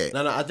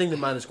 I think the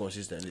man is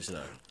consistent. Listen,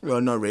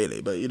 well, not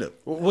really, but you know,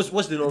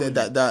 what's the normal?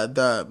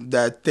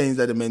 The things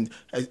that the men,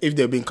 if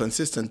they're being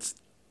consistent,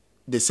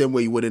 the same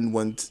way you wouldn't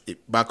want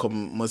it back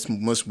home,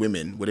 most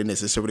women wouldn't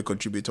necessarily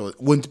contribute or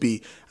wouldn't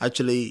be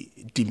actually.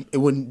 It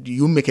wouldn't.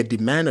 You make a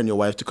demand on your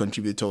wife to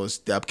contribute towards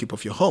the upkeep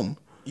of your home.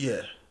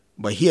 Yeah,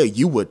 but here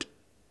you would.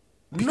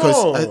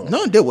 Because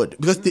no, they would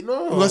because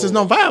it's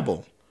not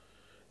viable.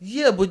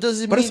 Yeah, but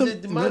does it mean they're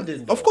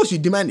demanding? Of course,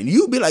 you're demanding.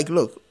 You be like,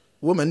 look,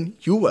 woman,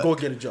 you work. Go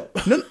get a job.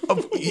 No,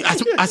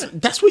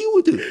 that's what you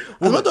would do.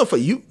 I'm not for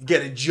you.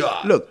 Get a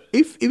job. Look,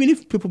 even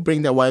if people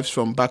bring their wives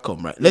from back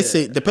home, right? Let's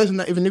say the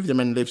person, even if the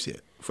man lives here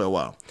for a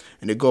while,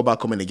 and they go back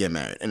home and they get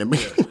married, and they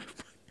bring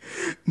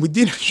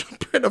within a short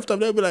period of time,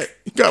 they'll be like,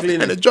 you gotta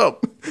find a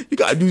job. You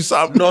gotta do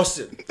something.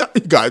 Nothing.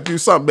 You gotta do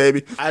something,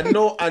 baby. I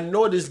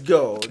know this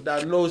girl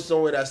that knows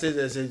somewhere that says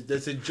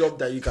there's a job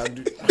that you can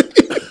do.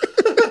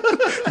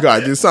 You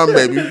gotta do something,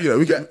 baby. You know,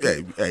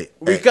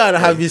 we can't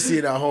have you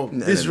sitting at home.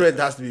 This rent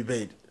has to be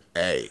paid.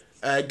 Hey.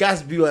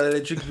 Gas bill and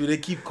electric bill, they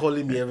keep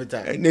calling me every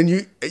time. And then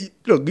you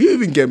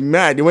even get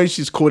mad when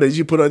she's cold and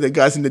you put on the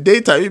gas in the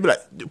daytime. You be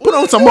like, put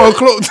on some more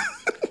clothes.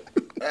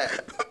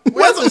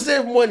 We have to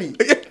save money.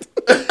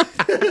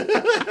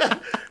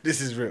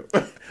 This is real.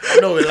 I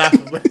know we're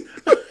laughing, but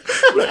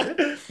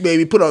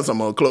baby, put on some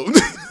more clothes.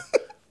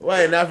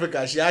 Why in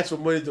Africa she asked for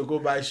money to go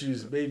buy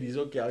shoes? Baby, it's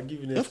okay. I'll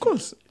give you. Of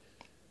course.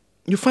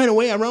 You find a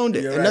way around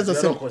it, You're and right.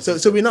 that's the same.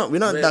 So we're not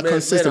that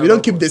consistent. We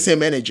don't keep the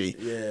same energy.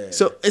 Yeah.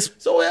 So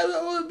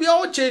we're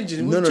all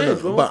changing. We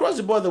change. When we cross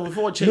the border, we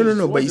all change.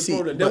 No. But you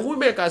see, the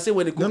women can say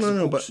when they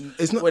cook, but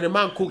it's not when the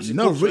man cooks. He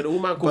cooks. When the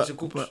woman cooks, he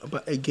cooks.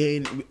 But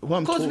again,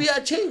 because we are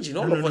changing.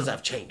 All of us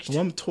have changed. What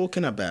I'm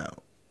talking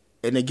about,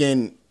 and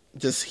again,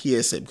 just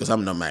hearsay because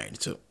I'm not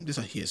married, so these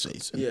are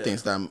hearsays and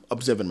things that I'm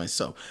observing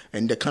myself,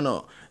 and the kind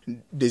of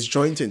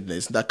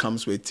disjointedness that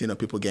comes with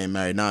people getting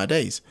married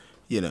nowadays.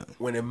 You know,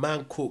 when a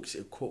man cooks,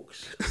 it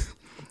cooks.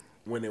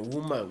 When a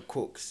woman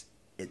cooks,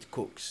 it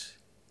cooks.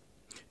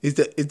 Is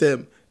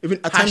the even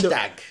at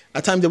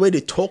times the way they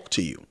talk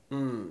to you.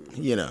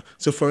 You know.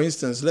 So for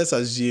instance, let's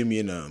assume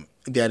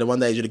they are the one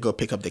that usually go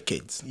pick up the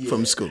kids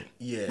from school.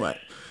 Yeah. Right.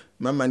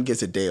 My man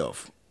gets a day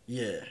off.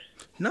 Yeah.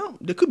 No,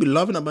 they could be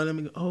loving about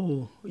them.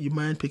 Oh, you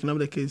mind picking up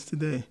the kids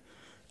today?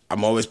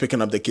 I'm always picking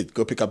up the kids.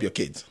 Go pick up your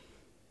kids.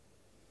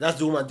 That's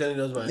the woman telling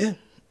us, man. Yeah.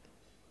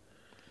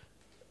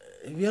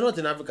 We are not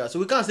in Africa, so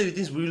we can't say the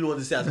things we really want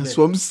to say as men. That's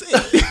what I'm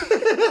saying.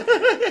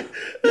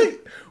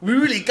 We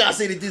really can't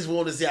say the things we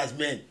want to say as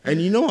men.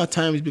 And at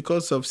times,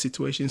 because of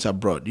situations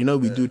abroad,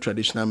 we do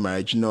traditional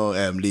marriage,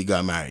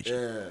 legal marriage.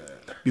 Yeah.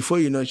 Before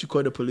you know, she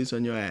call the police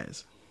on your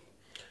ass.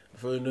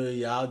 Before you know,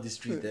 you're out the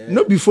street.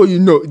 Not before you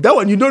know. That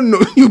one, you don't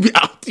know. You'll be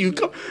out. You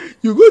go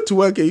to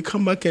work and you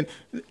come back and...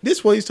 This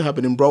is what used to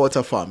happen in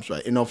Broadwater Farms,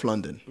 right, in North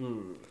London.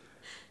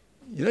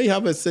 You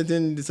have a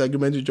certain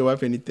disagreement with your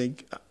wife and you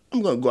think...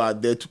 I'm going to go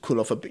out there to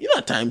cool off a bit.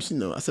 At times,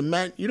 as a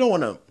man, you don't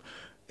want to...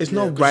 It's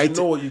not right.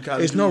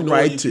 It's not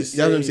right to... You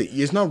know what I'm saying?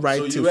 It's not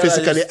right to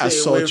physically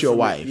assault your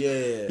wife.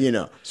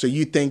 Yeah. So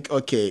you think,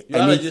 okay... You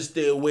gotta just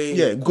stay away.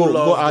 Yeah,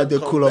 go out there,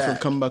 cool off and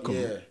come back home.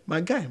 Yeah.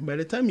 My guy, by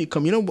the time you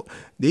come,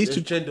 they used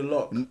to... change the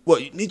lock. Well,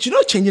 you're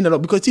not changing the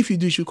lock because if you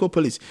do, you call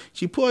police.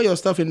 She put all your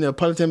stuff in a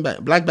polythene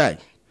bag, black bag.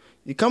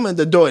 You come at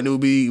the door and it will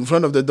be in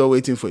front of the door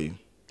waiting for you.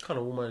 What kind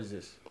of woman is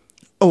this?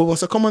 Oh, it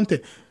was a common thing.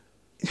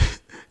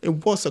 It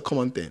was a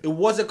common thing. It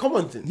was a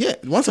common thing. Yeah,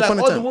 once upon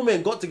a time. All the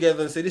women got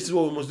together and said, "This is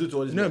what we must do to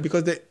all these men." No,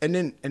 because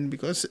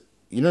because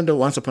the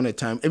once upon a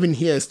time, even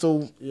here, it's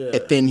still a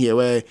thing here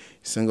where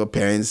single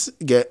parents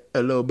get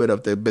a little bit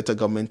of the better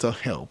governmental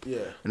help. Yeah,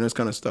 and those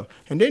kind of stuff.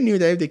 And they knew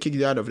that if they kick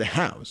you out of the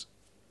house,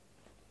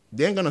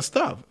 they ain't gonna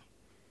starve.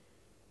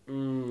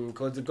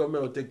 Because the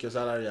government will take your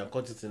salary and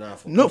cut it in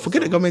half. No,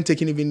 forget the government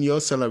taking even your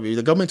salary.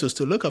 The government will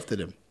still look after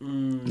them.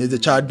 There's the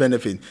child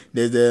benefit.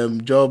 There's the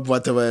job,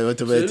 whatever so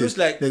it looks is.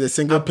 like there's a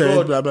single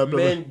parent, blah, blah, blah.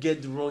 Men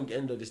get the wrong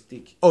end of the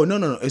stick. Oh,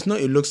 no. It's not,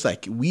 it looks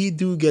like. We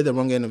do get the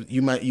wrong end of...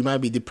 You might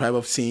be deprived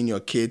of seeing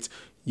your kids.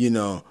 They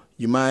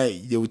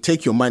will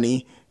take your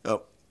money.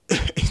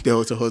 they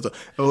also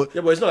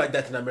Yeah, but it's not like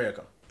that in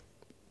America.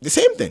 the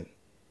same thing.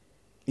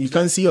 You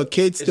can't see your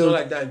kids It's still. not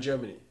like that in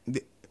Germany.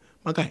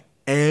 My guy,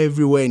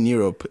 everywhere in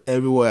Europe,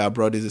 everywhere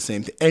abroad is the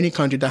same thing. Any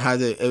country that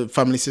has a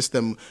family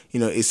system,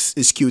 is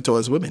skewed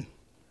towards women.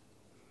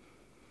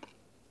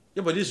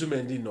 Yeah, but these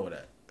women didn't know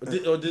that.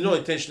 Or they don't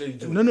intentionally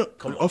do No, it.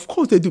 Come on. of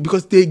course they do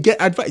because they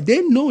get advice.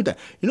 They know that.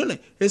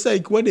 It's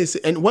like what they say,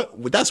 and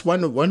that's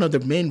one of the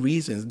main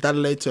reasons that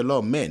led to a lot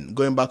of men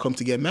going back home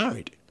to get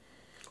married.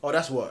 Oh,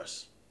 that's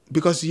worse.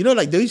 Because they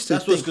used to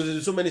That's worse think, because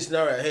there's so many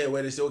scenarios here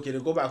where they say, okay, they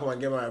go back home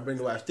and get married and bring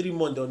the wife. 3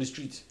 months on the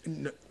street.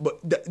 but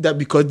that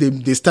because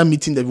they start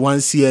meeting them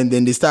once year and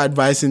then they start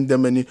advising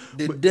them and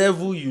The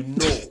devil you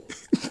know.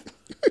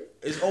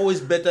 It's always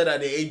better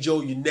than the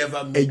angel you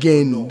never meet.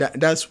 again,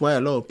 that's why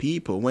a lot of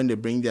people, when they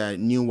bring their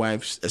new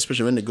wives,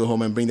 especially when they go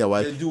home and bring their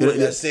wife, They do what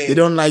you're saying. they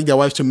don't like their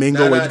wives to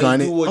mingle with They Ghanaian.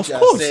 do what Of you're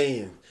course.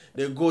 saying.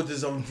 They go to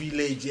some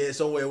village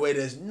somewhere where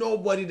there's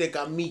nobody they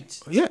can meet.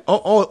 Yeah,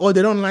 or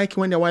they don't like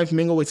when their wife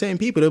mingle with certain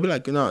people. They'll be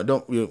like, no, I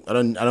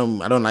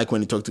don't like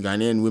when you talk to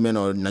Ghanaian women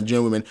or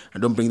Nigerian women. I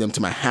don't bring them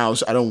to my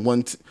house. I don't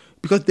want,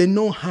 because they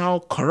know how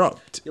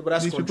corrupt Yeah, but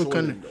that's these people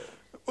controlling, can.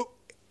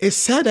 It's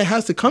sad that it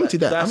has to come to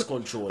that. That's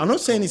controlling. I'm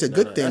not saying it's a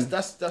good thing.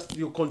 That's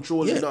you're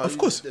controlling. Yeah, No, of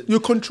course, you're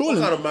controlling.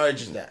 What kind of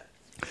marriage is that?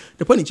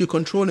 The point is you're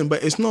controlling,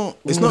 but it's not.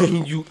 It's not.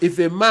 If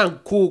a man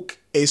cook,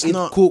 It's it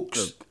not-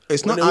 cooks.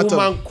 it's when not a out of-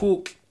 woman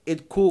cook,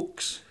 it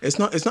cooks. It's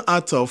not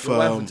out of. Your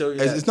wife will tell you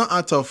that. It's not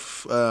out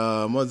of.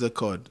 What's it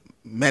called?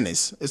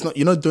 Menace. It's not.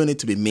 You're not doing it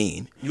to be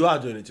mean. You are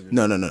doing it to me.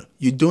 No.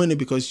 You're doing it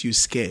because you're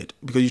scared.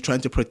 Because you're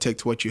trying to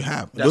protect what you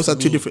have. That's Those are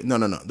two mean. different. No.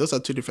 Those are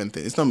two different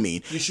things. It's not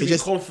mean. You should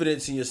It's be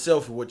confident in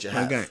yourself with what you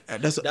have. Okay,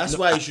 That's no,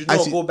 why you should as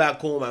not you- go back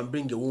home and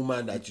bring the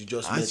woman that you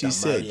just met As you and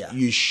said, marry her.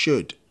 you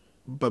should.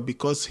 But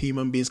because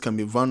human beings can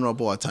be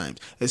vulnerable at times,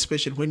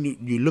 especially when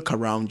you look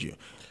around you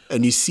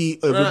and you see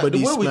The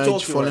everybody's way we're marriage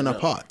talking falling right now-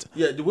 apart.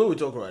 Yeah, the way we're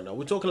talking right now,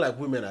 we're talking like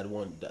women are the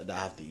one that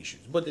have the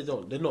issues, but they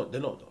don't. They're not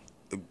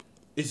though.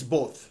 It's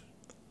both.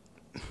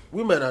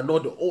 Women are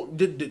not the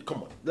only.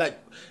 Come on, like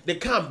they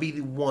can't be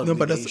the one. No, with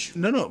but the that's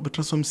issue. but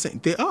that's what I'm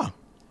saying. They are.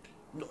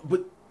 No,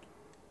 but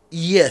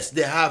yes,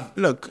 they have.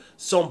 Look,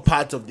 some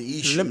part of the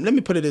issue. let me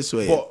put it this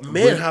way. But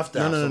men have to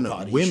have no. some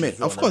part of Women,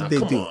 issues, of no, course no, they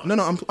come do. on.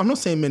 No, I'm not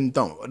saying men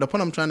don't. The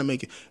point I'm trying to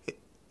make it.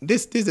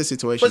 This is the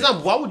situation. For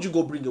example, why would you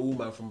go bring a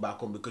woman from back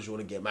home because you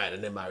want to get married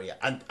and then marry her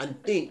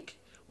and think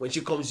when she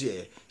comes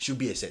here she'll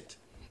be a saint?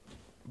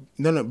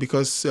 No,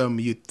 because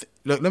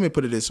let me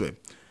put it this way.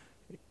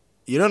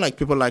 Like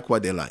people like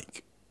what they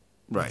like,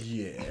 right?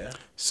 Yeah.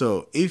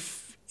 So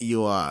if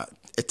you are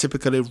a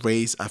typically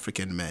raised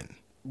African man,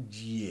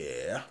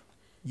 Yeah.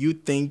 you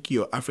think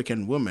your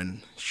African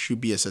woman should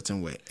be a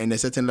certain way, and a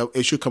certain level.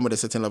 It should come with a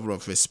certain level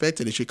of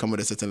respect, and it should come with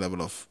a certain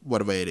level of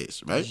whatever it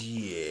is, right?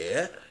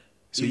 Yeah.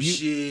 So if you-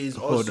 she's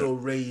hold also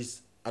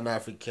raised an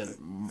African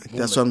woman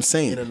That's what I'm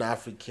saying. in an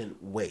African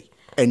way.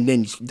 And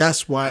then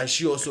that's why. And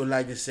she also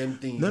like the same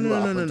thing No, you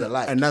happen to no.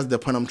 like. And that's the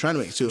point I'm trying to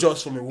make. So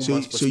Just from a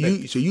woman's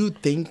perspective. So you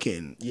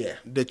thinking, Yeah.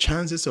 the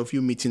chances of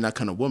you meeting that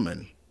kind of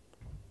woman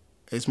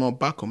is more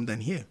back home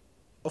than here.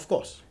 Of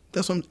course.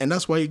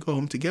 That's why you go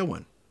home to get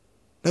one.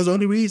 That's the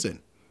only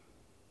reason.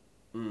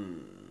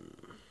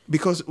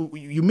 Because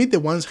you meet the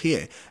ones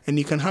here, and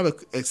you can have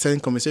a certain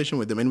conversation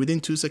with them, and within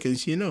 2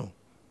 seconds,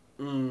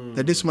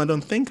 that this one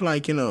don't think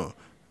like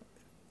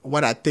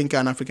what I think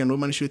an African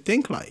woman should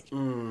think like,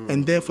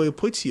 and therefore it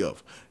puts you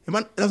off.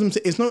 That's what I'm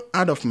saying. It's not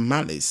out of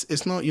malice.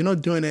 It's not. You're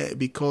not doing it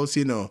because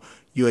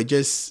you are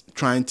just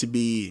trying to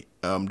be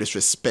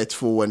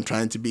disrespectful and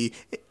trying to be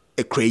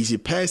a crazy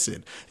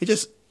person. It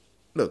just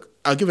look.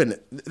 I'll give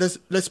it.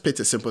 Let's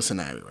paint a simple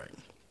scenario, right?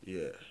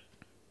 Yeah.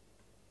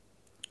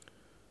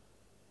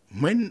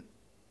 When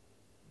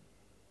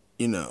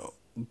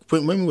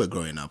when we were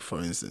growing up, for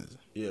instance,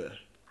 Yeah.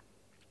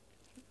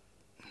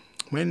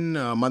 when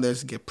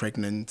mothers get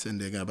pregnant and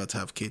they're about to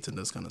have kids and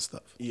those kind of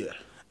stuff, Yeah.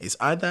 it's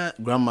either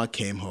grandma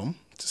came home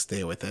to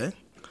stay with her,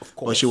 Of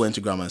or course. she went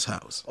to grandma's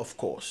house. Of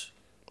course.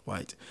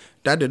 Right?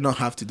 That did not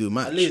have to do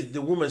much. At least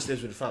the woman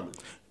stays with the family.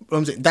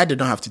 I'm saying that did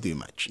not have to do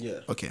much. Yeah.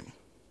 Okay.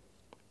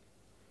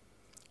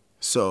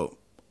 So,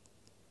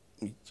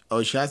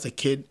 or she has a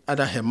kid,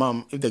 either her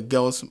mom, if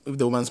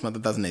the woman's mother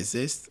doesn't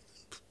exist,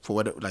 for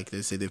what, like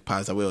they say, they've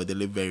passed away or they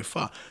live very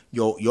far,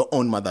 your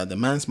own mother, the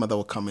man's mother,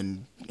 will come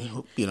and The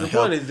help.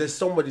 point is there's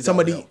somebody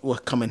Somebody that will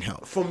help will come and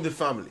help. from the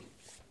family.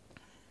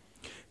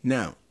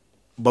 Now,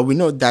 but we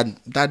know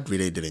that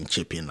really didn't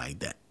chip in like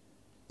that.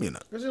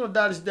 Because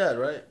dad is dad,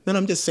 right? Then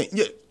I'm just saying,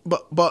 yeah,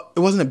 but it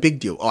wasn't a big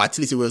deal, or at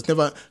least it was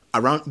never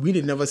around. We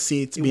did never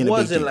see it being It a big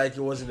wasn't deal. like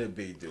it wasn't a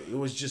big deal. It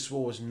was just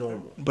what was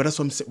normal. But that's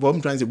what I'm saying. What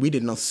I'm trying to say, we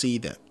did not see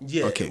that.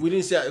 Yeah. Okay. We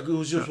didn't say it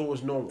was just what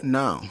was normal.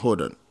 Now,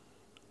 hold on.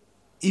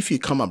 If you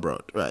come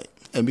abroad, right,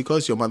 and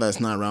because your mother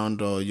is not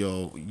around, or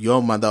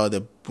your mother or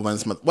the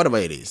woman's mother, whatever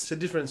it is. It's a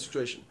different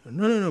situation.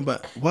 No.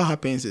 But what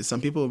happens is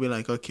some people will be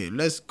like, okay,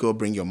 let's go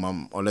bring your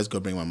mom, or let's go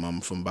bring my mom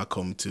from back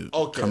home to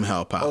come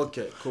help out.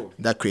 Okay, cool.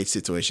 That creates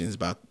situations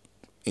back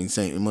in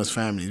most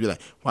families. Be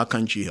like, why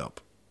can't you help?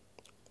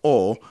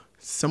 Or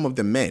some of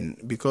the men,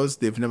 because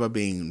they've never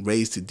been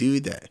raised to do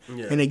that.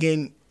 Yeah. And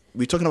again,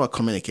 we're talking about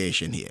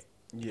communication here.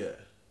 Yeah.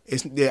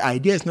 It's, the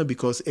idea is not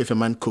because if a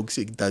man cooks,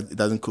 it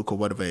doesn't cook or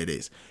whatever it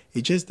is.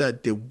 It's just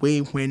that the way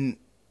when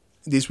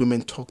these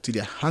women talk to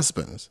their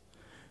husbands,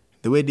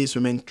 the way these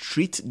women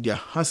treat their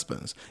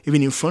husbands,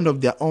 even in front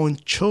of their own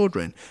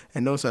children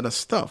and those other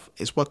stuff,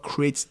 is what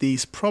creates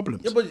these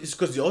problems. Yeah, but it's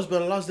because the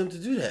husband allows them to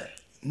do that.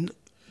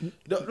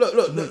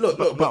 Look.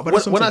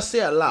 But When I say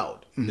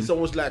aloud, it's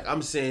almost like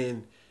I'm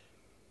saying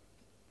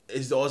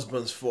it's the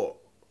husband's fault.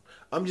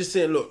 I'm just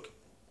saying, look,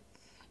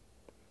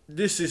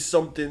 this is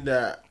something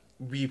that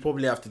we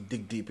probably have to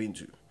dig deep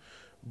into.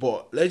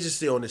 But let's just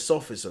say on the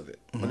surface of it,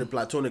 on the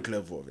platonic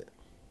level of it,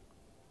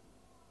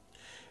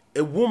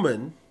 a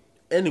woman,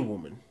 any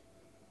woman,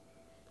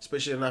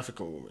 especially an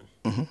African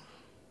woman,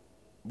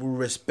 will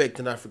respect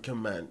an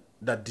African man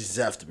that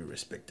deserves to be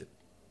respected.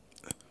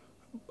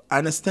 I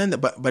understand that,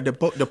 but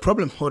the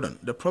problem. Hold on,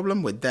 the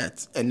problem with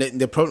that, and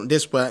the problem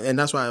and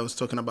that's why I was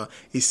talking about.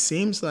 It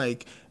seems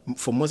like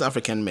for most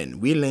African men,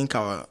 we link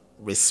our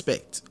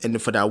respect,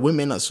 and for our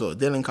women also,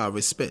 they link our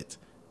respect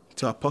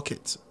to our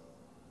pockets.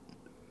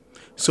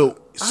 So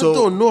I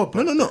don't know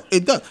about no,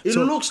 it does. It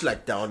looks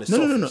like that on the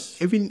surface.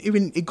 No.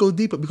 Even it goes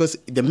deeper because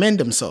the men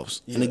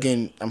themselves, and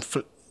again,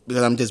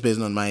 because I'm just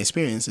based on my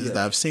experiences that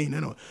I've seen.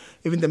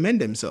 Even the men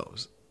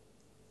themselves,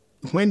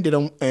 when they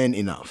don't earn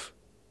enough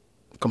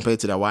compared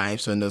to their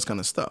wives and those kind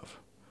of stuff,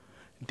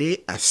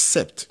 they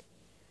accept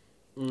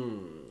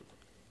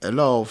a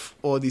lot of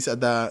all these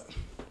other,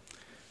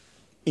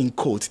 in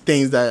quote,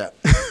 things that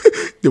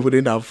they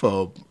wouldn't have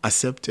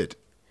accepted,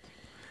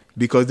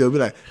 because they'll be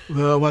like,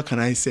 well, what can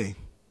I say?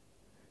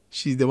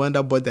 She's the one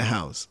that bought the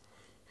house.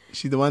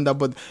 She's the one that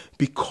bought,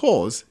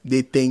 because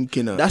they think,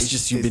 that's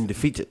just you being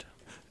defeated.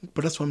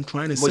 But that's what I'm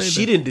trying to say. But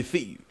she didn't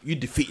defeat you. You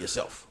defeat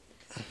yourself.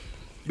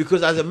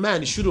 Because as a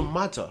man, it shouldn't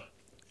matter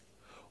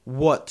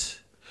what,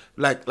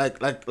 like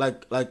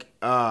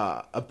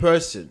a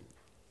person.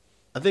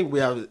 I think we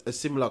have a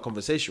similar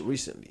conversation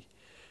recently,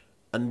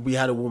 and we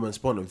had a woman's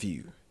point of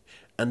view,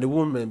 and the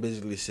woman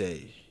basically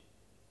say,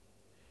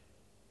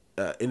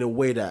 in a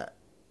way that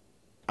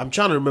I'm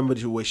trying to remember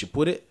the way she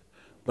put it,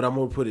 but I'm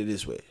gonna put it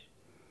this way: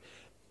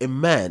 a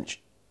man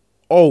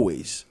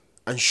always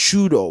and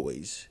should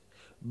always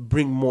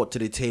bring more to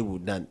the table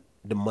than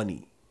the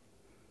money.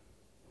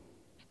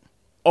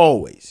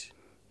 Always.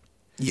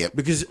 Yeah.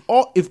 Because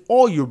if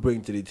all you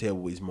bring to the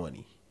table is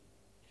money,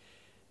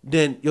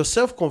 then your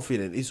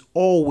self-confidence is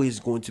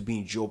always going to be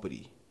in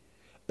jeopardy,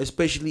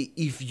 especially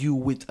if you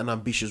with an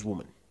ambitious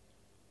woman.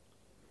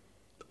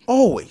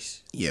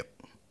 Always. Yep.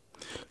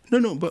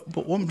 No, but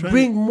what I'm trying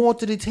bring more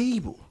to the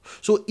table.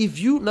 So if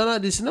you,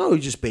 the scenario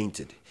you just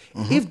painted,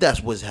 if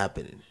that's what's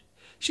happening,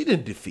 she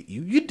didn't defeat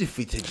you. You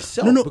defeated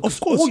yourself. No, because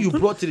of course. all you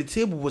brought to the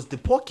table was the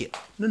pocket.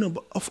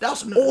 But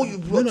that's all you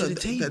brought to the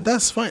table.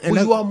 That's fine. But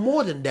you are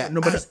more than that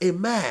as a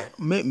man.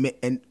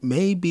 And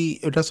maybe,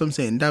 that's what I'm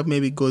saying, that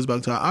maybe goes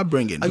back to our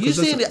upbringing. Are you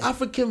saying the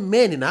African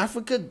man in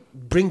Africa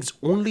brings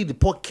only the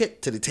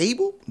pocket to the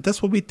table?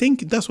 That's what we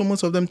think. That's what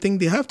most of them think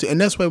they have to. And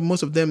that's why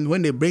most of them,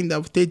 when they bring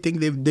that, they think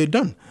they're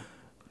done.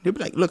 They'll be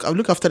like, look, I'll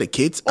look after the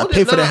kids. I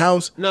pay for the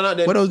house.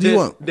 What else do you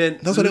want? Then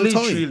that's what they'll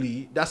tell you.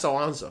 Literally, that's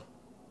our answer.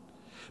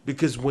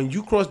 Because when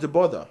you cross the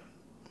border,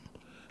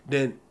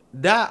 then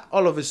that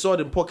all of a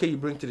sudden pocket you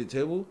bring to the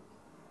table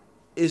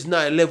is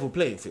not a level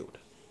playing field.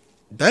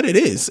 That it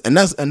is. And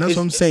that's what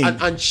I'm saying.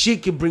 And she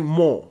can bring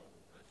more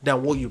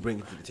than what you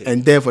bring to the table.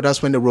 And therefore,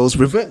 that's when the roles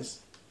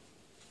reverse.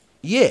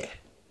 Yeah.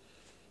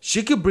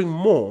 She can bring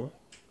more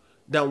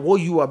than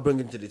what you are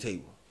bringing to the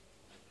table.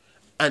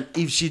 And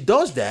if she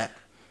does that,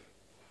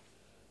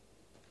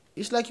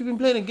 it's like you've been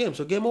playing a game,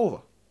 so game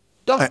over.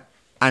 Done.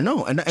 I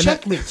know. And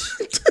checkmate.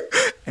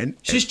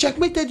 She's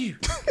checkmated you.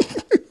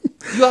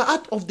 You are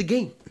out of the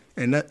game.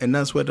 And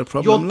that's where the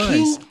problem lies.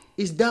 Your king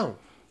is down.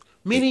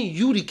 Meaning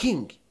you, the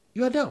king,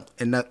 you are down.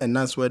 And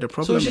that's where the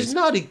problem is. So she's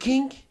now the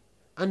king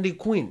and the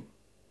queen.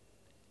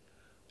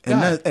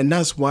 And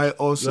that's why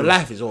also your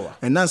life is over.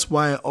 And that's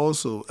why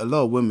also a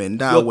lot of women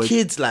that your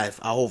kids' life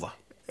are over.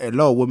 A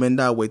lot of women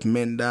that with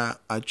men that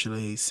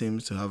actually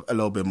seems to have a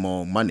little bit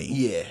more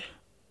money.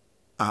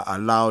 Are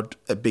allowed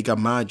a bigger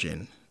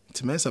margin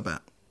to mess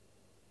about.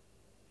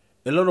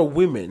 A lot of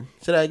women,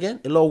 say that again.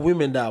 A lot of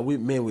women that are with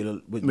men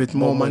with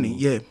more money.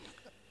 Yeah,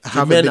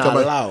 have men are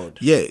allowed.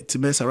 Yeah, to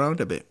mess around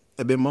a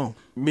bit more.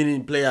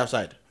 Meaning play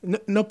outside.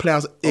 No play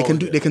outside. They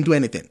can do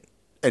anything,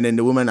 and then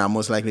the women are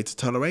most likely to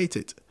tolerate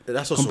it.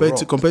 That's also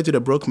wrong. Compared to the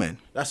broke man.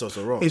 That's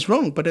also wrong. It's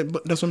wrong, but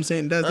that's what I'm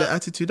saying. That's the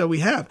attitude that we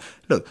have.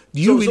 Look,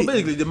 so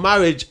basically, the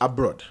marriage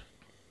abroad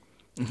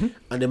and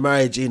the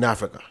marriage in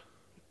Africa,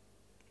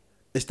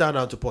 it's down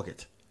to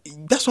pocket.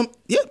 That's what.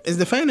 Yeah, it's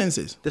the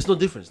finances. There's no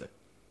difference there.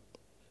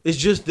 It's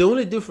just the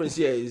only difference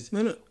here is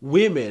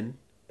women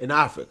in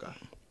Africa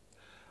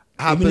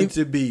happen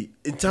to be,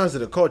 in terms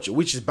of the culture,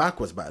 which is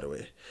backwards, by the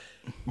way.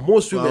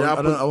 Most women.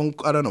 I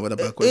don't know whether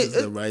backwards is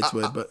the right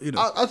word, but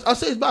I'll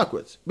say it's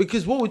backwards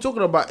because what we're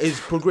talking about is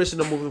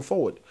progressing and moving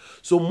forward.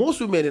 So most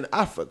women in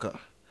Africa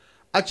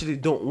actually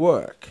don't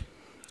work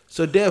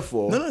So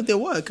therefore, No, they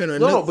work.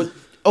 no, but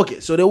okay,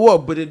 so they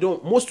work, but they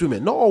don't. Most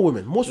women, not all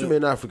women, most women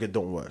in Africa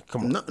don't work.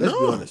 Come on, let's be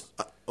honest.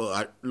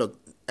 Look,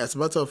 as a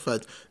matter of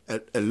fact,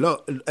 a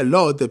lot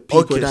of the people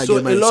Okay, that so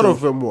get married, a lot of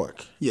them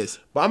work. yes,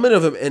 But how many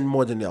of them earn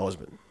more than their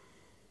husband?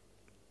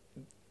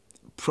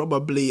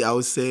 probably I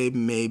would say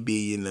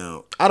maybe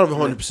Out of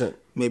 100%.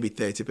 maybe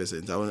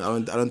 30%.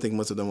 I don't think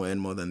most of them will earn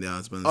more than their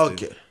husbands.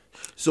 Okay. Do.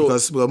 So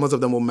Because most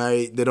of them will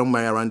marry. They don't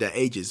marry around their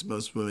ages.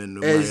 Most women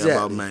will marry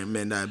about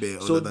men that are a bit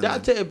older so than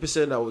that them.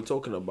 10% that we're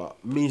talking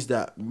about means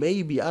that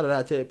maybe out of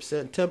that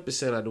 10%,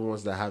 10% are the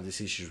ones that have these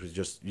issues with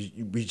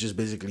we just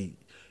basically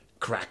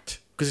cracked.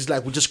 Because it's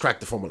like we just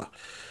cracked the formula.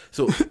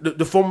 So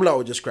the formula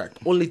we just cracked.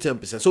 Only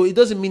 10%. So it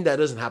doesn't mean that it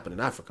doesn't happen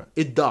in Africa.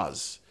 It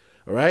does.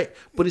 All right?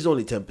 But it's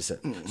only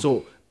 10%.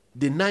 So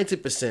the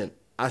 90%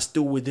 are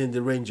still within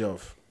the range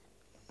of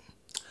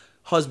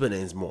husband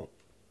earns more.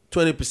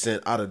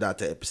 20% out of that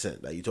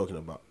 10% that you're talking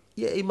about.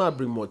 Yeah, it might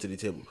bring more to the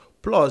table.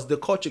 Plus, the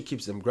culture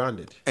keeps them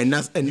grounded. And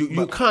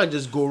You can't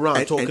just go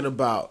around talking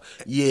about,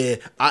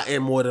 I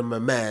am more than my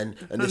man.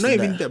 And not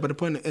even that, but the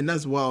point, and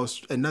that's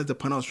the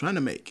point I was trying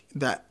to make.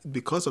 That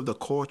because of the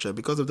culture,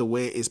 because of the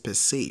way it's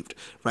perceived,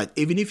 right?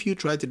 Even if you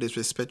try to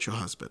disrespect your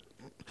husband,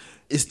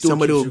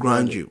 somebody will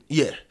ground you.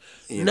 Yeah.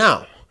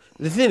 Now,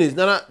 the thing is,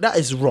 that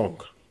is wrong.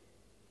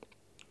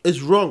 It's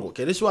wrong,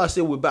 okay? This is why I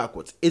say we're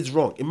backwards. It's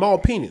wrong. In my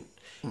opinion,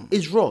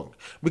 it's wrong.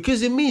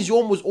 Because it means you're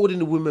almost holding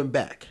the women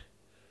back.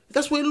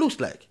 That's what it looks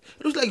like.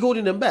 It looks like you're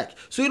holding them back.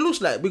 So it looks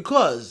like,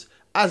 because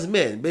as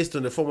men, based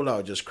on the formula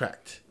I just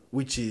cracked,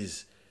 which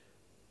is,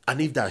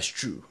 and if that's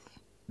true,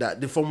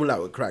 that the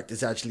formula we cracked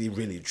is actually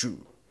really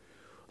true,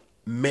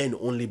 men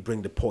only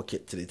bring the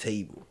pocket to the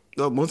table.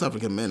 Well, most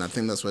African men, I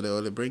think that's what they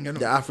only bring.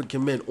 The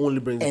African men only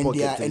bring the pocket to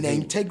the table. And their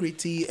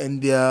integrity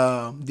and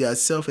their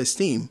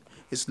self-esteem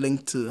is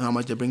linked to how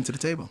much they bring to the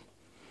table.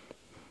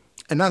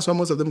 And that's why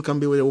most of them can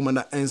be with a woman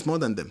that earns more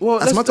than them.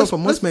 Well, as a matter of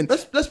fact, most men...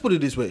 Let's put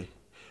it this way.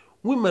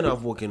 Women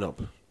have woken up.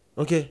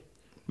 Okay?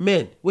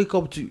 Men, wake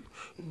up too.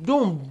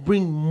 Don't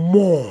bring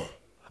more.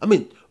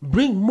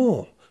 Bring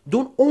more.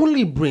 Don't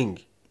only bring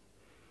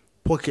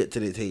pocket to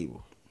the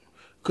table.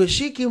 Because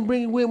she can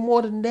bring way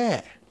more than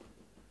that.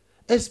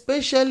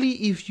 Especially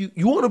if you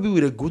want to be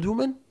with a good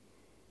woman.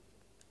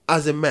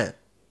 As a man,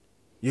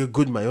 you're a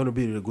good man. You want to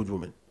be with a good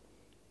woman.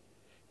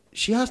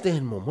 She has to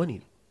earn more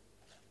money.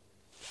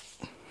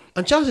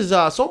 And chances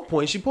are, at some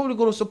point, she's probably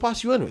going to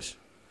surpass you anyways.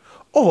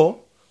 Or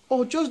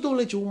just don't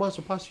let your woman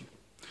surpass you.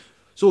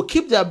 So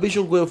keep the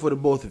ambition going for the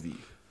both of you.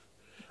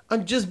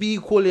 And just be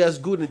equally as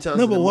good in terms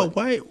of why?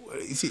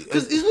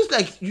 Because it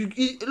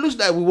looks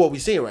like with what we're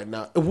saying right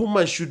now, a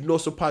woman should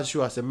not surpass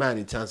you as a man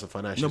in terms of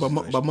financial.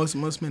 No, but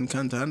most men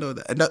can't handle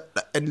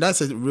that, and that's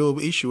a real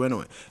issue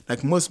anyway.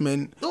 Like most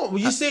men. No, but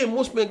you're saying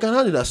most men can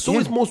handle that. So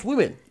is most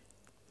women.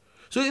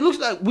 So it looks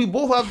like we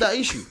both have that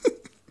issue.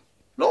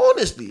 No,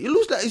 honestly, it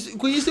looks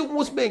like when you say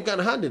most men can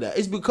handle that,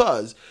 it's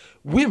because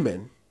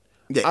women.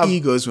 Their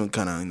egos won't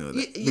kind of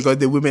because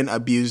the women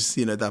abuse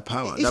that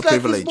power, that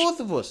privilege. It's both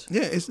of us.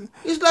 Yeah, it's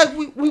like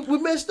we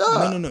messed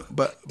up. No.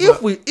 But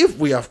if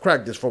we have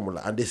cracked this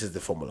formula and this is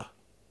the formula,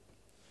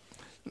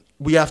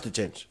 we have to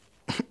change,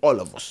 all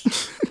of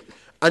us.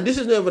 And this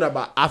is not even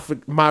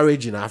about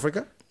marriage in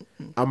Africa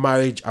and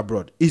marriage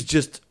abroad. It's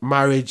just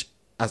marriage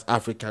as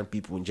African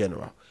people in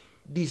general.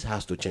 This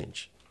has to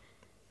change.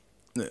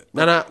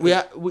 Nana,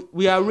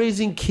 we are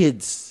raising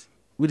kids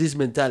with this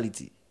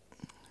mentality.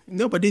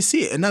 No, but they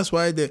see it, and that's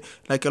why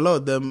a lot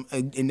of them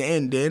in the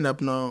end they end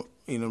up now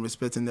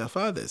respecting their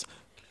fathers,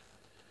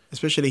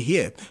 especially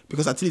here,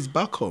 because at least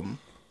back home,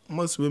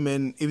 most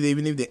women,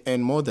 even if they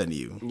earn more than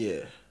you,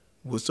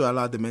 will still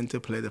allow the men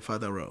to play the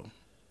father role.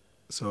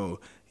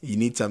 So you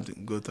need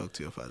something. Go talk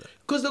to your father,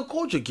 because the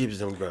culture keeps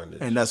them grounded,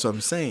 and that's what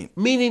I'm saying.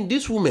 Meaning,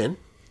 these women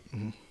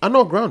are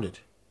not grounded,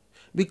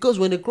 because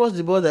when they cross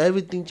the border,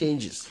 everything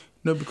changes.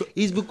 No,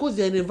 because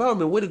they're in an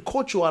environment where the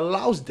culture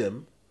allows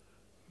them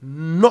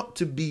not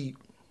to be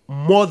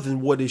more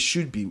than what they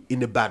should be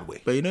in a bad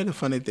way. But the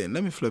funny thing,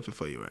 let me flip it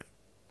for you, right?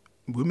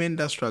 Women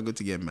that struggle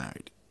to get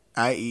married,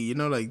 i.e.,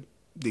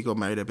 they got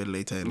married a bit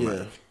later in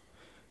life,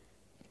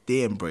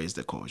 they embrace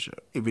the culture,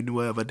 even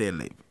wherever they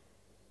live.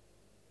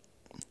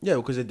 Yeah,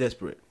 because they're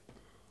desperate.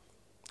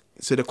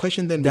 So the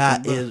question then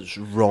that is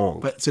wrong.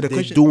 But so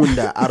they're doing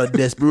that out of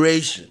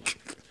desperation.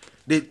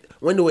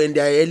 When they were in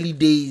their early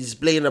days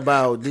playing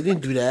about, they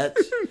didn't do that.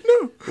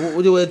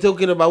 No. They were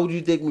talking about, what do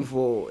you take me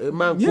for? A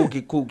man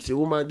cooks. A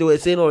woman, they were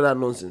saying all that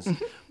nonsense.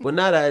 But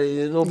now that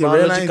there's no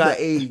biological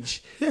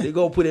age, they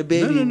go put a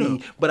baby in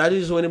me. But I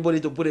just want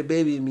anybody to put a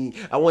baby in me.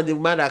 I want the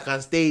man that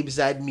can stay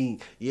beside me.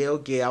 Yeah,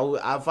 okay.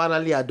 I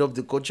finally adopt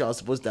the culture I was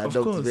supposed to adopt.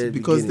 Of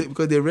course,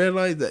 because they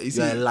realize that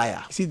you're a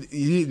liar. You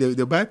see,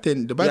 the bad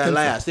thing. You're a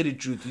liar. Say the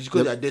truth. It's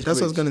because you're desperate.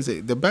 That's what I was gonna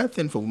say. The bad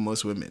thing for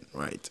most women,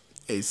 right,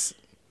 is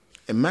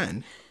a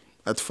man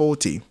at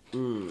 40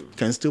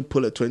 can still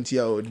pull a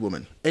 20-year-old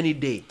woman any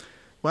day.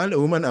 While a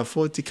woman at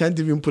 40 can't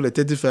even pull a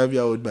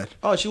 35-year-old man.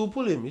 Oh, she will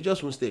pull him. He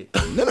just won't stay.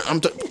 No,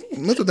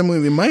 most of them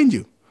will remind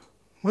you.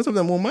 Most of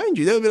them will mind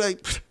you. They'll be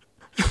like,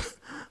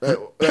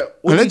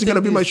 Unless you're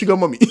gonna be my sugar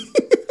mommy.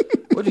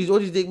 What do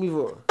you take me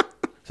for?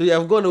 So you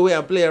have gone away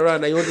and play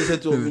around and you want to say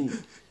to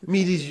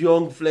me this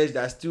young flesh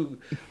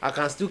I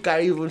can still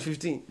carry even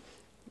 15.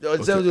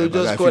 Themselves will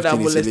just call that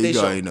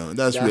molestation.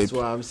 That's rape. That's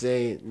what I'm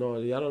saying. No,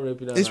 you're not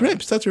raping her. It's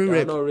rape. Statutory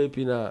rape. You're not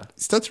raping her.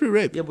 Statutory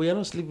rape. Yeah, but you're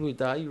not sleeping with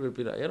her. How you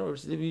raping her? You're not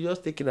sleeping. You're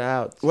just taking her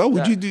out. Why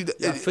would you do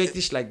that? You're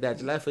fetish like that.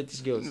 You like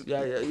fetish girls.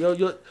 Yeah.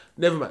 You're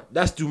never mind.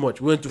 That's too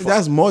much. We went too far.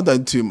 That's more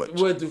than too much.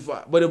 We went too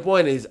far. But the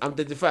point is, I'm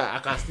 35. I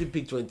can still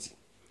pick 20.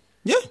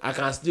 Yeah. I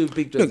can still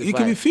pick 25. Look, you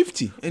can be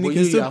 50 and you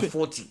can you still are pick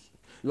 40.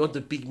 You want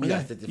to pick me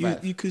at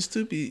 35. You could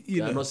still be,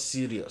 You're not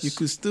serious. You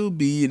could still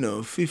be,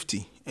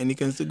 50 and you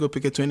can still go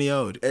pick a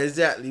 20-year-old.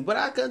 Exactly. But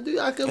I can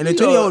and a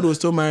 20-year-old will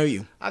still marry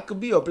you. I could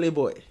be your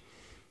playboy.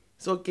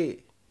 It's okay.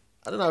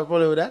 I don't have a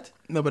problem with that.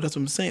 No, but that's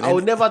what I'm saying. I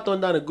would never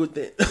turn down a good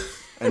thing.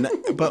 and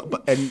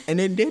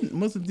then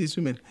most of these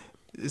women,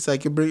 it's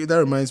like that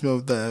reminds me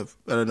of the,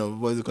 I don't know,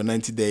 what's it called,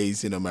 90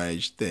 days,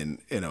 marriage. Then,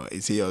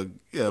 you see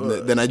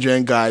the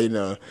Nigerian guy,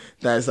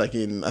 that's like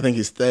I think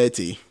he's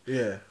 30.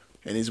 Yeah.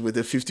 And he's with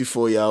a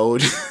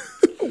 54-year-old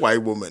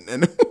white woman.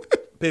 And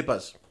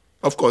Papers.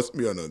 Of course,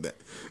 we all know that.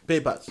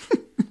 Papers.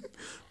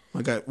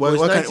 My God,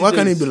 why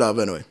can't he be loved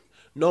anyway?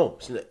 No.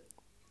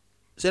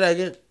 Say that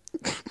again.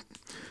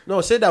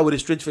 No, say that with a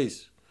straight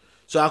face.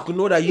 So I could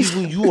know that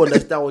even you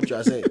understand what you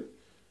are saying.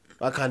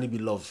 Why can't he be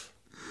loved?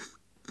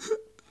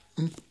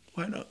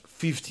 Why not?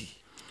 50.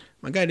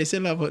 My guy, they say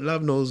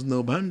love knows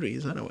no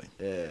boundaries anyway.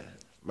 Yeah.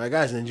 My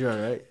guy's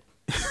Nigerian, right?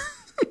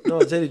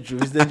 No, tell the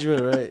truth. He's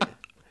Nigerian, right?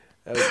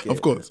 Okay.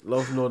 Of course.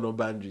 Love no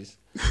boundaries.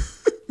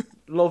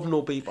 Love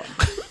no paper.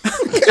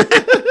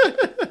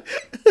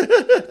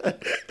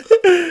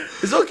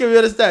 It's okay, we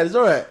understand. It's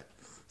alright.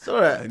 It's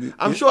alright.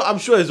 I'm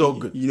sure it's all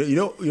good. You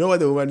know what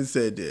the woman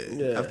said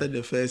after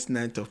the first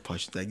night of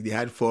Posh, like they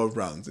had 4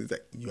 rounds. It's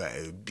like, you are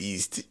a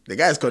beast. The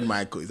guy is called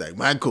Michael. He's like,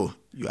 Michael,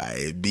 you are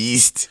a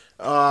beast.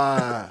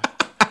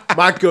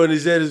 Michael on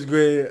his head is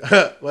going,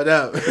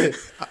 madam,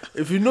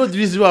 if you know the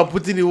reason why I'm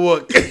putting in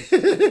work,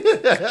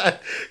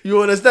 you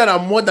understand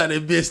I'm more than a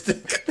beast.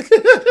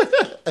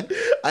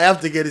 I have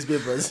to get his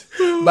papers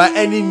by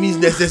any means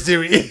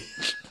necessary.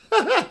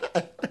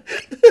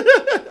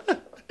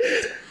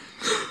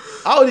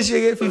 How old is she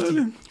again?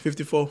 50?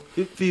 54.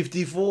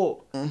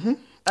 54. Mm-hmm.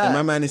 And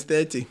my man is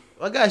 30.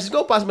 My guy, she's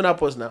going past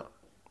menopause now.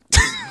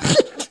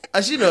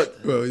 Has she not?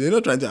 Well, they're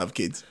not trying to have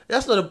kids.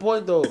 That's not the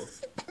point, though.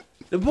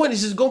 The point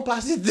is she's gone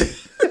past it.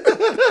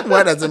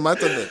 Why does it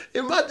matter then?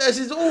 It matters.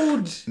 She's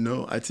old.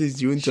 No, at least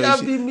you won't she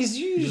has been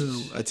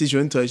misused. No, at least you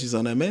won't tell she's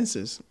on her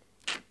menses.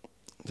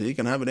 So you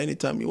can have it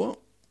anytime you want.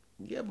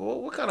 Yeah, but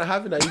what kind of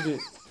having are you doing?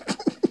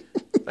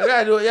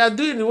 Like, you're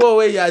doing it one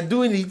way, you're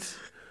doing it.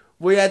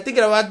 But you're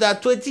thinking about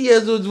that 20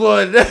 years old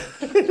one. That's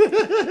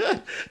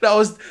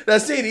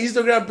saying the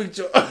Instagram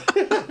picture.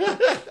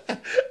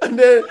 And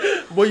then,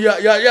 but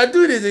you're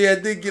doing it and you're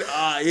thinking,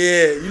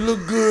 yeah, you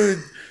look good.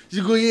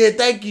 You go, yeah,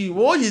 thank you.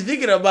 But what you're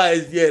thinking about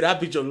is, yeah, that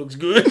picture looks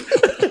good.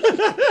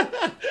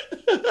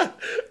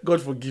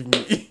 God forgive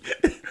me.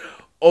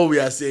 All we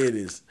are saying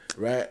is,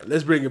 right,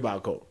 let's bring it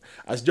back home.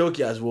 As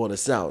jokey as we want to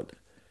sound,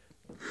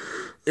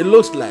 it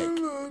looks like,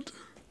 Lord.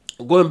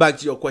 Going back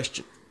to your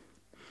question,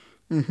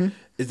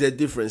 is there a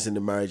difference in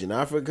the marriage in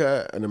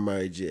Africa and the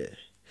marriage here?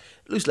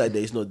 It looks like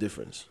there is no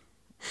difference.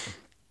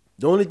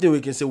 The only thing we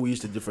can say we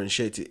used to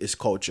differentiate it is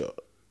culture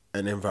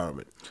and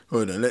environment.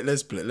 Hold on,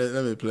 let's play.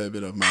 Let me play a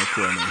bit of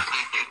Michael. Last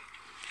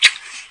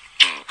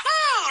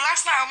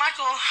night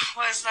Michael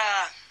was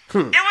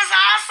it was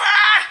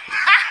awesome.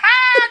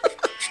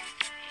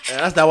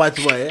 That's that white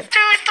woman, yeah? 2-3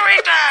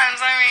 times.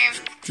 I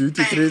mean, 2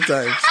 to 3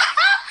 times.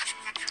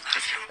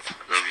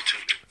 Love you too.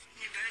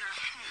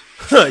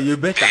 You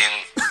better.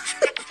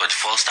 For the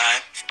first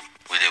time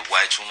with a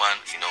white woman,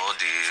 the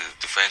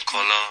different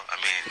color. I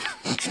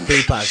mean,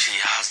 papers. She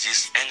has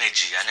this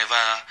energy. I never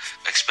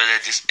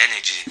expected this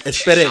energy.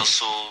 She's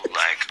also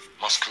like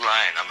muscular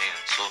and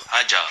so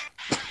agile.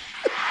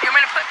 You want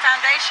me to put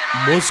foundation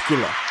on?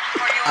 Muscular.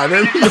 I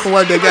don't know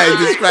what the guy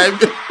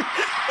described.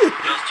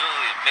 Just do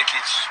it. Make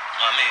it,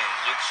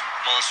 look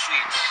more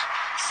sweet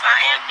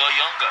and more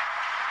younger.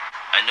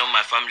 I know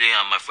my family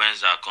and my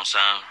friends are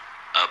concerned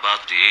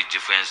about the age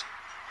difference.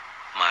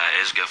 My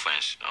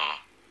ex-girlfriends,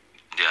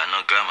 they are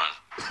not grandmas.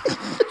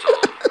 So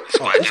it's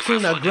quite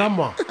different for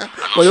grandma. And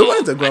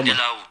also,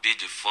 Adela will be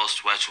the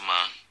first white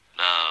woman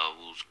that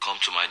will come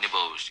to my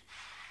neighborhood.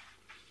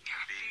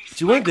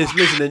 She went to this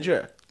place in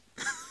Nigeria.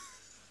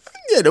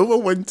 Yeah, the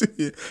woman went to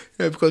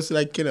because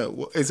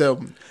it's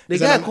the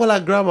guy call her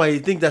grandma. You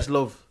think that's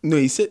love? No,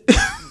 he said,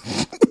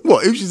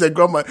 "What if she's a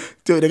grandma?"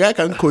 The guy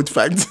can quote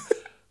facts.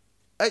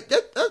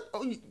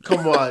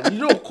 Come on, you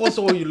don't call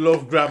someone you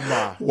love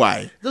grandma.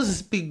 Why? It doesn't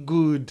speak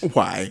good.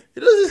 Why? It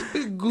doesn't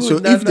speak good. So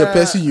if the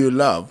person you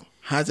love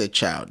has a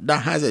child,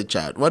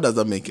 what does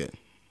that make it?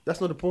 That's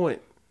not the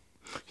point.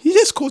 He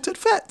just quoted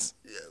facts.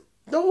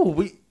 No,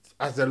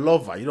 as a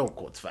lover, you don't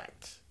quote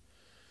facts.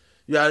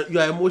 You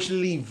are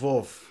emotionally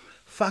involved.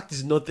 Fact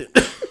is nothing.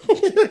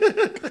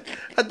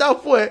 At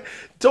that point,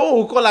 someone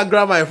will call her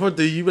grandma in front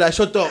of you, be like,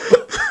 shut up.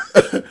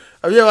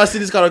 Have you ever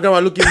seen this kind of grandma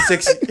looking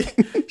sexy?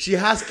 She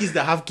has kids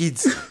that have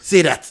kids.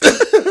 Say that.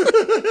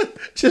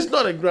 She's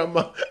not a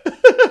grandma.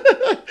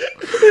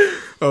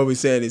 All we're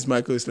saying is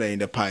Michael's laying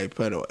the pipe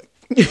anyway.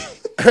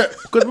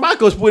 Because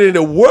Michael's putting in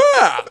the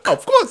work.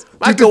 Of course.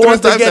 Michael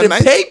wants to get a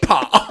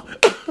paper.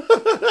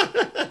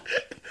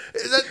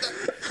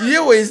 You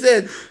hear what he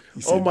said?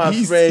 All my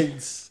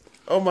friends,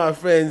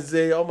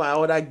 all my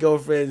other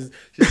girlfriends,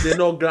 they're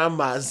not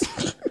grandmas.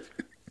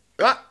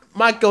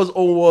 Michael's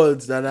own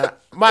words, Nana.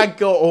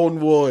 Michael's own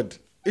word.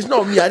 It's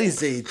not me. I didn't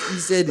say it. He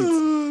said it.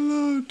 Oh,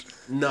 Lord.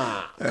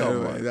 Nah,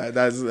 come on.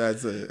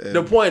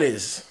 The point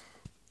is,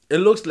 it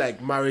looks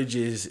like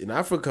marriages in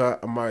Africa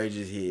and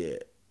marriages here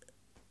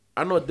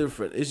are not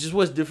different. It's just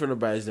what's different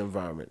about is the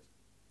environment.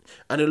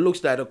 And it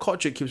looks like the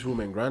culture keeps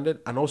women grounded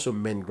and also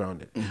men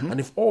grounded. Mm-hmm. And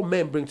if all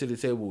men bring to the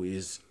table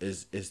is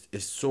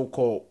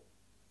so-called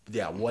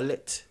their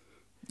wallet,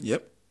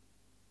 yep,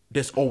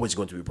 there's always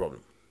going to be a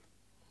problem.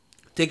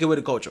 Take away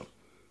the culture.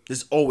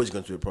 There's always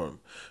going to be a problem.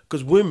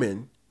 Because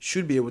women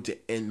should be able to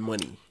earn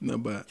money. No,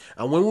 but...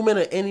 And when women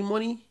are earning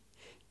money,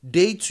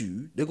 they're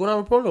going to have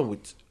a problem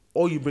with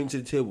all you bring to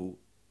the table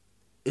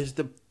is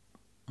the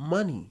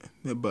money.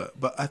 Yeah, but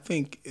I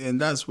think, and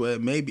that's where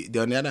maybe,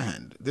 on the other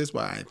hand, this is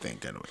why I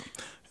think anyway.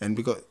 And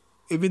because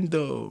even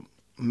though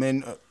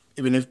men,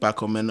 even if back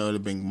home men only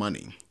bring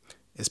money,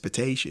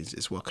 expectations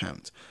is what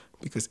counts.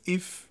 Because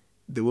if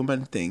the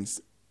woman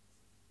thinks,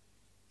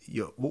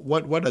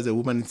 what does a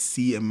woman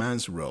see a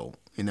man's role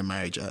in a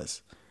marriage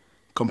as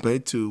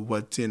compared to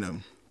what,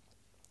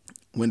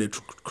 when they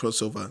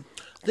cross over?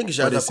 I think you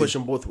should have that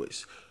question both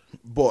ways.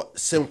 But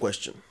same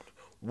question.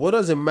 What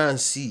does a man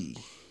see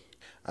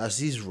as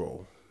his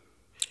role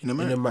in a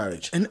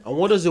marriage? And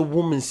what does a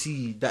woman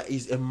see that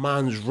is a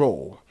man's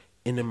role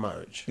in a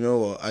marriage? You know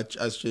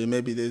what? Actually,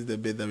 maybe there's the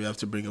bit that we have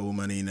to bring a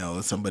woman in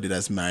or somebody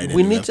that's married.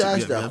 We need to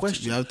ask that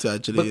question. You have to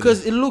actually...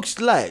 Because it looks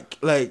like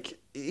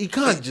it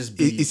can't just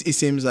be... It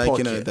seems like,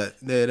 pocket.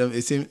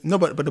 It seems... No,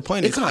 but the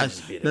point is... It can't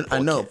just be I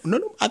know.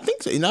 No, I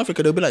think so. In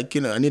Africa, they'll be like,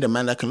 I need a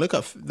man that can look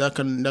after... That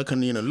can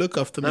look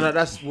after me. No,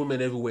 that's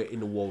women everywhere in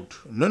the world.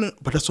 No,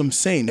 but that's what I'm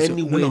saying.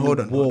 Anywhere in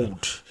the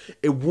world,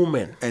 a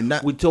woman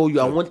will tell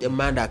you, I want a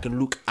man that can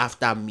look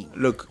after me.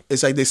 Look,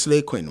 it's like the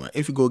slave queen, right?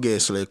 If you go get a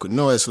slave queen,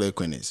 know what a slave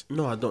queen is?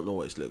 No, I don't know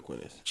what a slave queen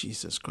is.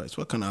 Jesus Christ,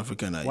 what kind of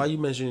African are you? Why are you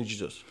mentioning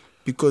Jesus?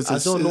 Because I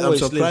don't know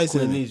what a slave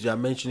queen is. You're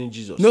mentioning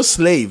Jesus. No,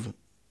 slave.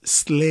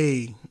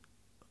 Slay.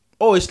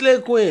 Oh, a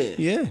slave queen.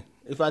 Yeah.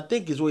 If I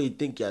think it's what you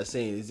think you're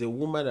saying, it's a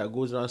woman that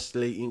goes around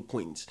slaying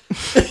queens.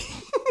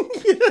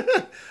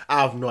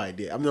 I have no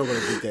idea. I'm not going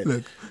to pretend.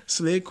 Look,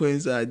 slay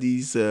queens are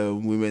these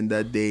women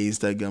that they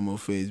Instagram or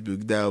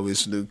Facebook that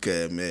always look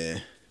a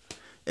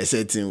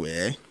certain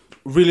way.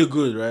 Really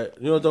good, right?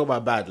 You don't talk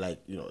about bad,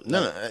 like,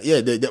 No,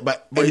 yeah,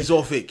 but it's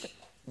all fake.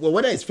 Well,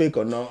 whether it's fake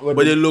or not.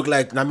 But they look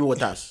like Nami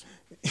Waters.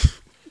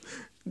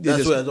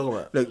 That's what I'm talking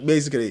about. Look,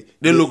 basically,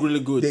 they look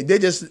really good. They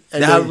just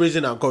they have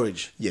reason and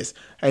courage. Yes,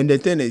 and the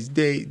thing is,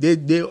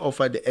 they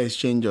offer the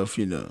exchange of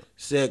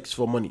sex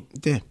for money.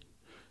 Yeah.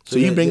 So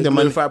you bring the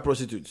money.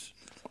 Prostitutes.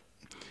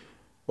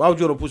 Why would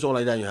you want to put someone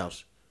like that in your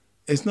house?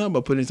 It's not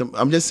about putting some.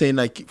 I'm just saying,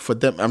 like, for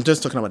them. I'm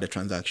just talking about the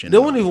transaction. They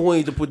won't even want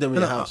you to put them in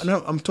the house.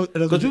 No, I'm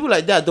talking because people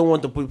like that don't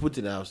want to put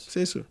in the house.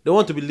 Say so. They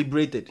want to be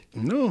liberated.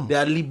 No, they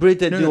are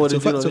liberated.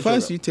 So far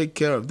as you take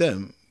care of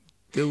them,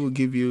 they will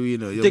give you,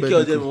 your take care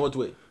of them in what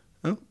way?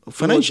 Huh?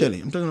 Financially,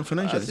 I'm talking about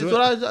financially.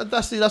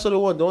 That's what they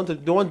want.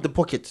 They want the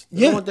pocket.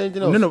 They don't want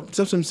anything else. No, that's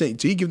what I'm saying.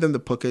 So you give them the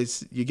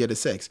pockets, you get the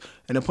sex.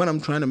 And the point I'm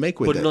trying to make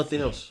with that,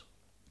 nothing else.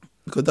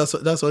 Because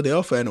that's what they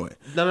offer anyway.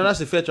 No, that's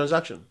a fair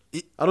transaction.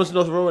 I don't see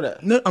nothing wrong with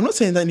that. No, I'm not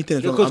saying that anything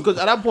is wrong. Because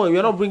at that point,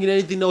 we're not bringing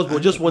anything else,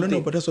 but just one thing.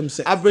 No, but that's what I'm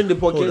saying. I bring the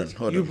pocket,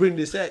 you bring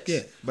the sex.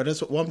 Yeah, but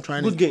that's what I'm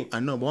trying Good game. I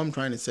know, but what I'm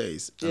trying to say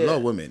is a lot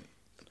of women,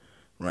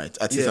 right?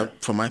 At least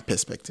from my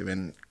perspective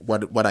and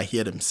what I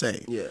hear them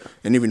say. Yeah.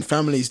 And even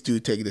families do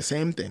take the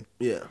same thing.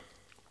 Yeah.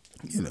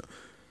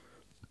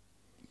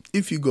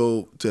 If you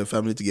go to a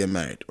family to get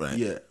married, right?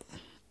 Yeah.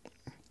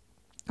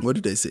 What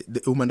do they say?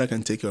 The woman that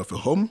can take care of a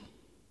home,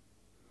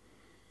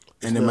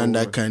 and a man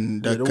that can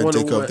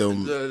take care of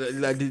them.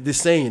 Like the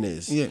saying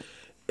is,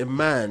 a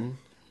man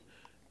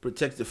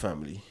protects the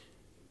family,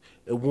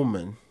 a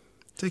woman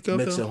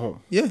makes a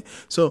home. Yeah.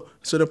 So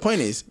the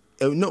point is,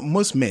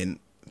 most men,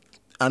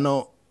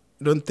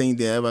 don't think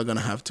they're ever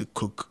gonna have to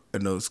cook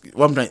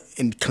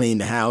and clean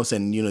the house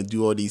and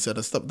do all these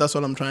other stuff. That's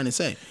what I'm trying to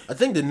say. I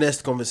think the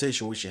next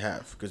conversation we should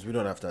have, because we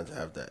don't have time to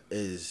have that,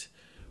 is,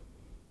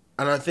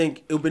 and I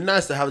think it would be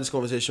nice to have this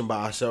conversation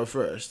by ourselves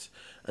first,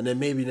 and then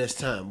maybe next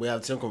time we have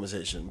the same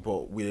conversation,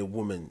 but with a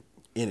woman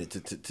in it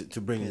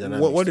to bring it.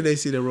 What do they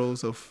see the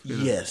roles of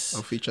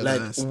of each other?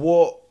 Like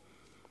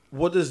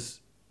what does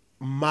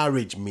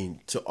marriage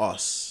mean to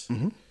us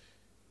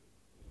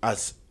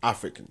as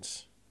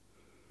Africans,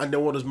 and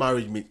then what does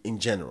marriage mean in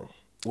general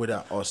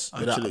without us,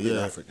 without being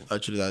Africans?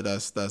 Actually,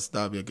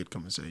 that'll be a good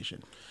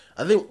conversation.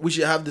 I think we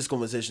should have this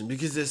conversation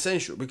because it's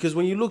essential. Because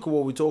when you look at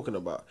what we're talking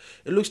about,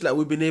 it looks like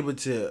we've been able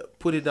to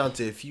put it down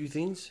to a few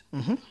things,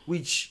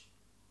 which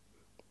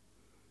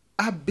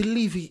I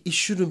believe it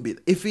shouldn't be.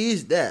 If he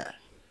is there,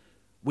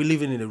 we're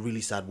living in a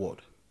really sad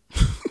world.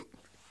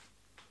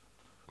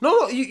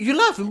 No, you're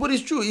laughing, but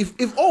it's true.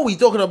 If all we're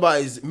talking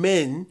about is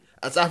men,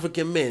 as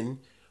African men,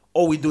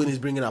 all we're doing is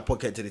bringing our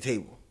pocket to the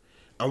table.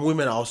 And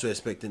women are also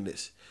expecting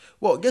this.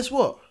 Well, guess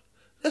what?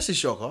 That's a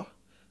shocker.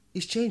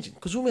 It's changing.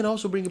 Because women are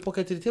also bringing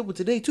pocket to the table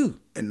today, too.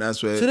 And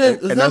that's where... So then,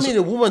 does that mean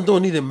a woman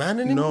don't need a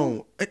man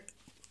anymore? No.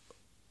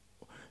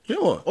 You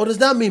know what? Or does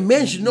that mean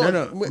men should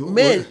not...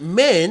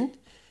 Men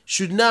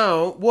should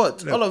now,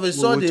 what? All of a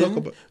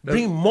sudden,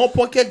 bring more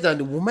pocket than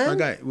the woman? My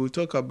guy, we'll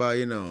talk about,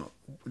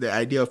 the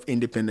idea of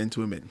independent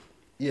women.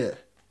 Yeah.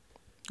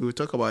 We'll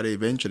talk about it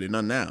eventually,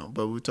 not now,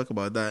 but we'll talk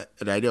about that,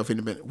 the idea of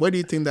independent. Where do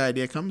you think the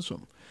idea comes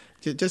from?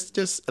 Just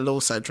a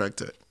little sidetrack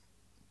to it.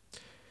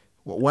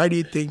 Why do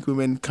you think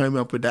women came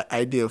up with that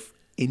idea of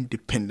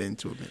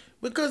independent women?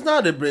 Because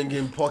now they're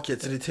bringing pocket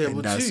to the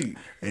table too.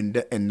 And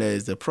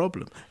there's the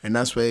problem. And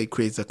that's where it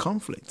creates a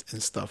conflict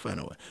and stuff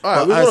anyway. All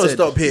right, we're going to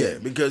stop here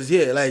because,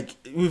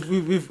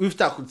 we've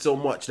tackled so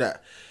much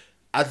that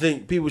I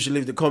think people should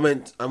leave the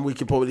comment and we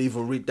can probably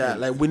even read that.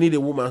 Like, we need a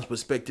woman's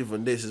perspective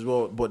on this as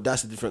well, but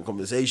that's a different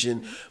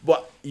conversation.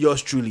 But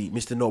yours truly,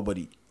 Mr.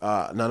 Nobody.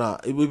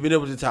 We've been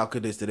able to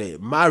tackle this today.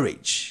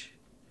 Marriage.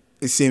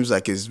 It seems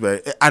like it's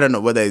very... I don't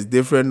know whether it's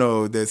different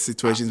or the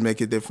situations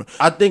make it different.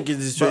 I think it's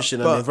the situation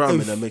and the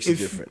environment that makes it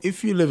different.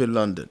 If you live in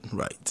London,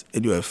 right,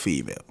 and you're a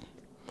female,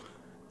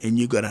 and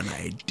you got an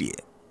idea,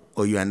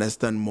 or you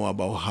understand more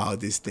about how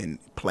this thing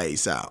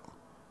plays out,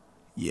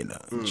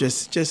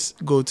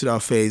 just go to our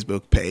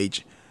Facebook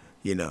page,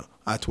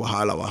 at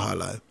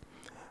Wahala,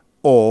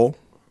 or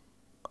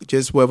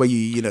just wherever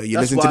you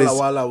listen to this. That's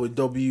Wala with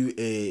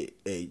WAHWALA.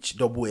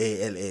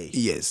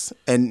 Yes,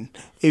 and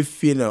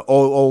if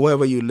or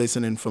wherever you're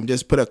listening from,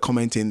 just put a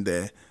comment in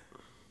there,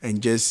 and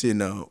just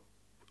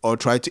or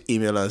try to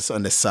email us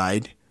on the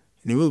side,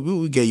 and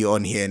we'll get you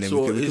on here, and then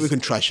we can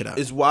trash it out.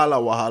 It's Wala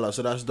Wahala,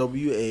 so that's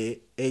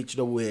WAHWALA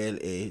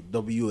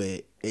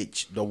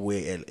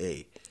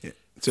WAHWALA. Yeah.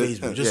 So,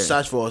 Facebook, just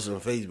search for us on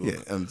Facebook.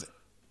 Yeah,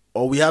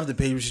 or we have the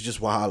page which is just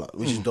Wahala,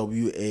 which is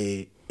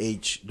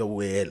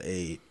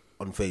WAHWALA.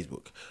 on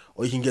Facebook,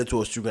 or you can get to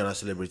us through Ghana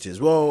Celebrity as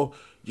well.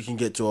 You can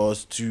get to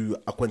us to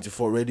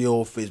A24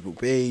 Radio Facebook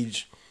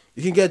page.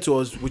 You can get to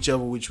us which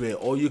way,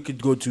 or you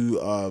could go to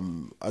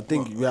I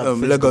think we have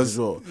Facebook Lagos as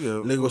well. Yeah.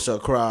 Lagos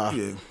Accra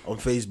on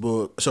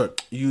Facebook. Sorry,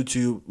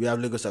 YouTube. We have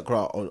Lagos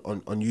Accra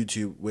on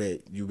YouTube where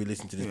you'll be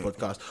listening to this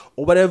podcast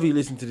or whatever you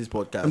listen to this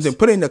podcast. I'm saying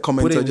put it in the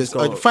comments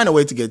or find a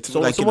way to get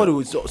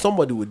to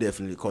somebody would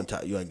definitely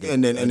contact you and get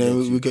and then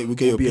we get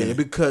your opinion,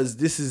 because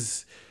this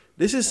is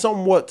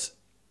somewhat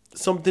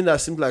something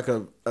that seems like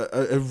a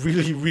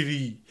really,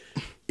 really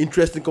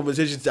interesting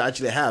conversation to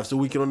actually have, so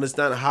we can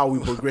understand how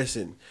we're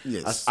progressing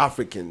as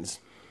Africans.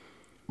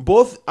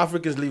 Both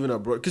Africans living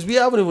abroad, because we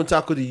haven't even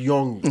tackled the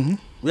young. Mm-hmm.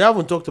 We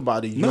haven't talked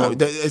about the young.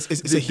 No,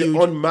 it's a huge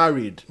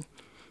unmarried,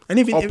 and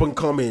even up and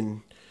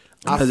coming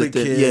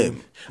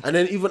African, and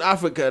then even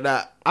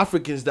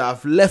Africans that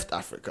have left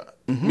Africa,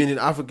 meaning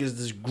Africans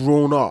that's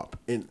grown up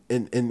in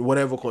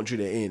whatever country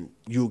they're in,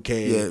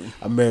 UK,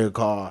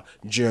 America,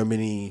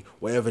 Germany,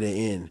 wherever they're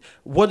in.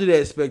 What do they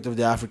expect of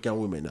the African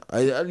women?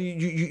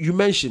 You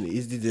mentioned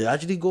it. Did they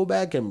actually go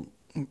back and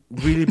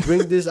really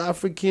bring this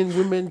African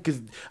women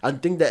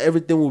and think that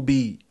everything will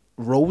be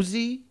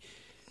rosy?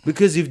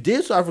 Because if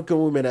these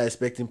African women are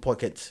expecting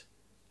pockets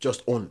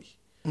just only,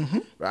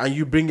 and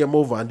you bring them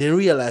over and then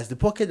realize the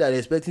pocket that they're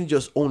expecting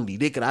just only,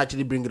 they can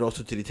actually bring it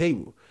also to the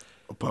table.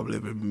 I'll probably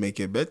make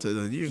it better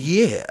than you.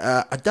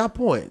 Yeah, at that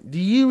point, do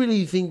you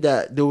really think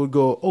that they would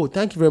go, oh,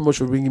 thank you very much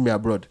for bringing me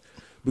abroad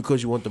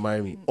because you want to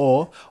marry me?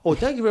 Or, oh,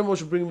 thank you very much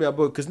for bringing me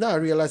abroad because now I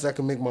realize I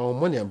can make my own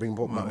money and bring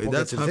my pocket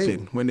that's to the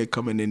table. When they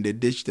come in and they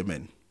ditch the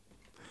men.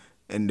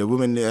 And the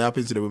women, it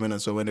happens to the women,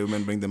 and so when the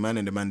women bring the man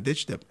and the man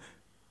ditch them.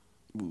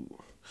 Ooh.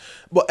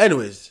 But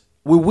anyways,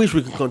 we wish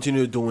we could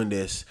continue doing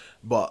this,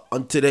 but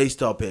on today's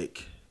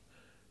topic,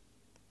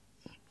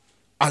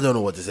 I don't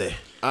know what to say.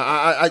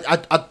 I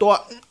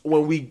thought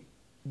when we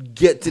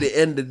get to the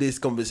end of this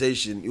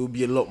conversation, it would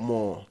be a lot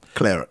more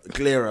clearer.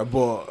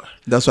 But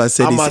that's why I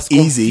said it's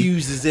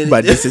easy.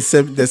 But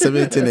the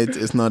 17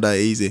 it's not that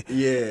easy.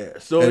 Yeah.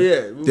 So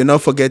do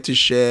not forget to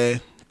share,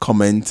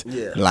 comment,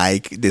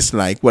 like,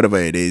 dislike, whatever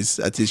it is.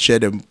 At least share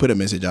them, put a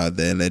message out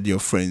there, and let your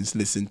friends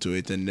listen to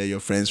it, and let your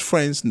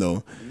friends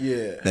know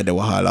that the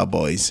Wahala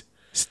boys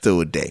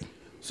still there.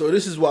 So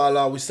this is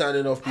Wahala. We're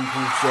signing off, people.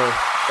 So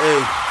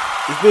hey,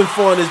 it's been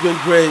fun. It's been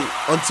great.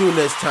 Until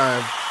next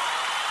time,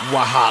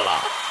 Wahala.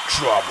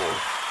 Trouble.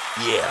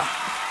 Yeah.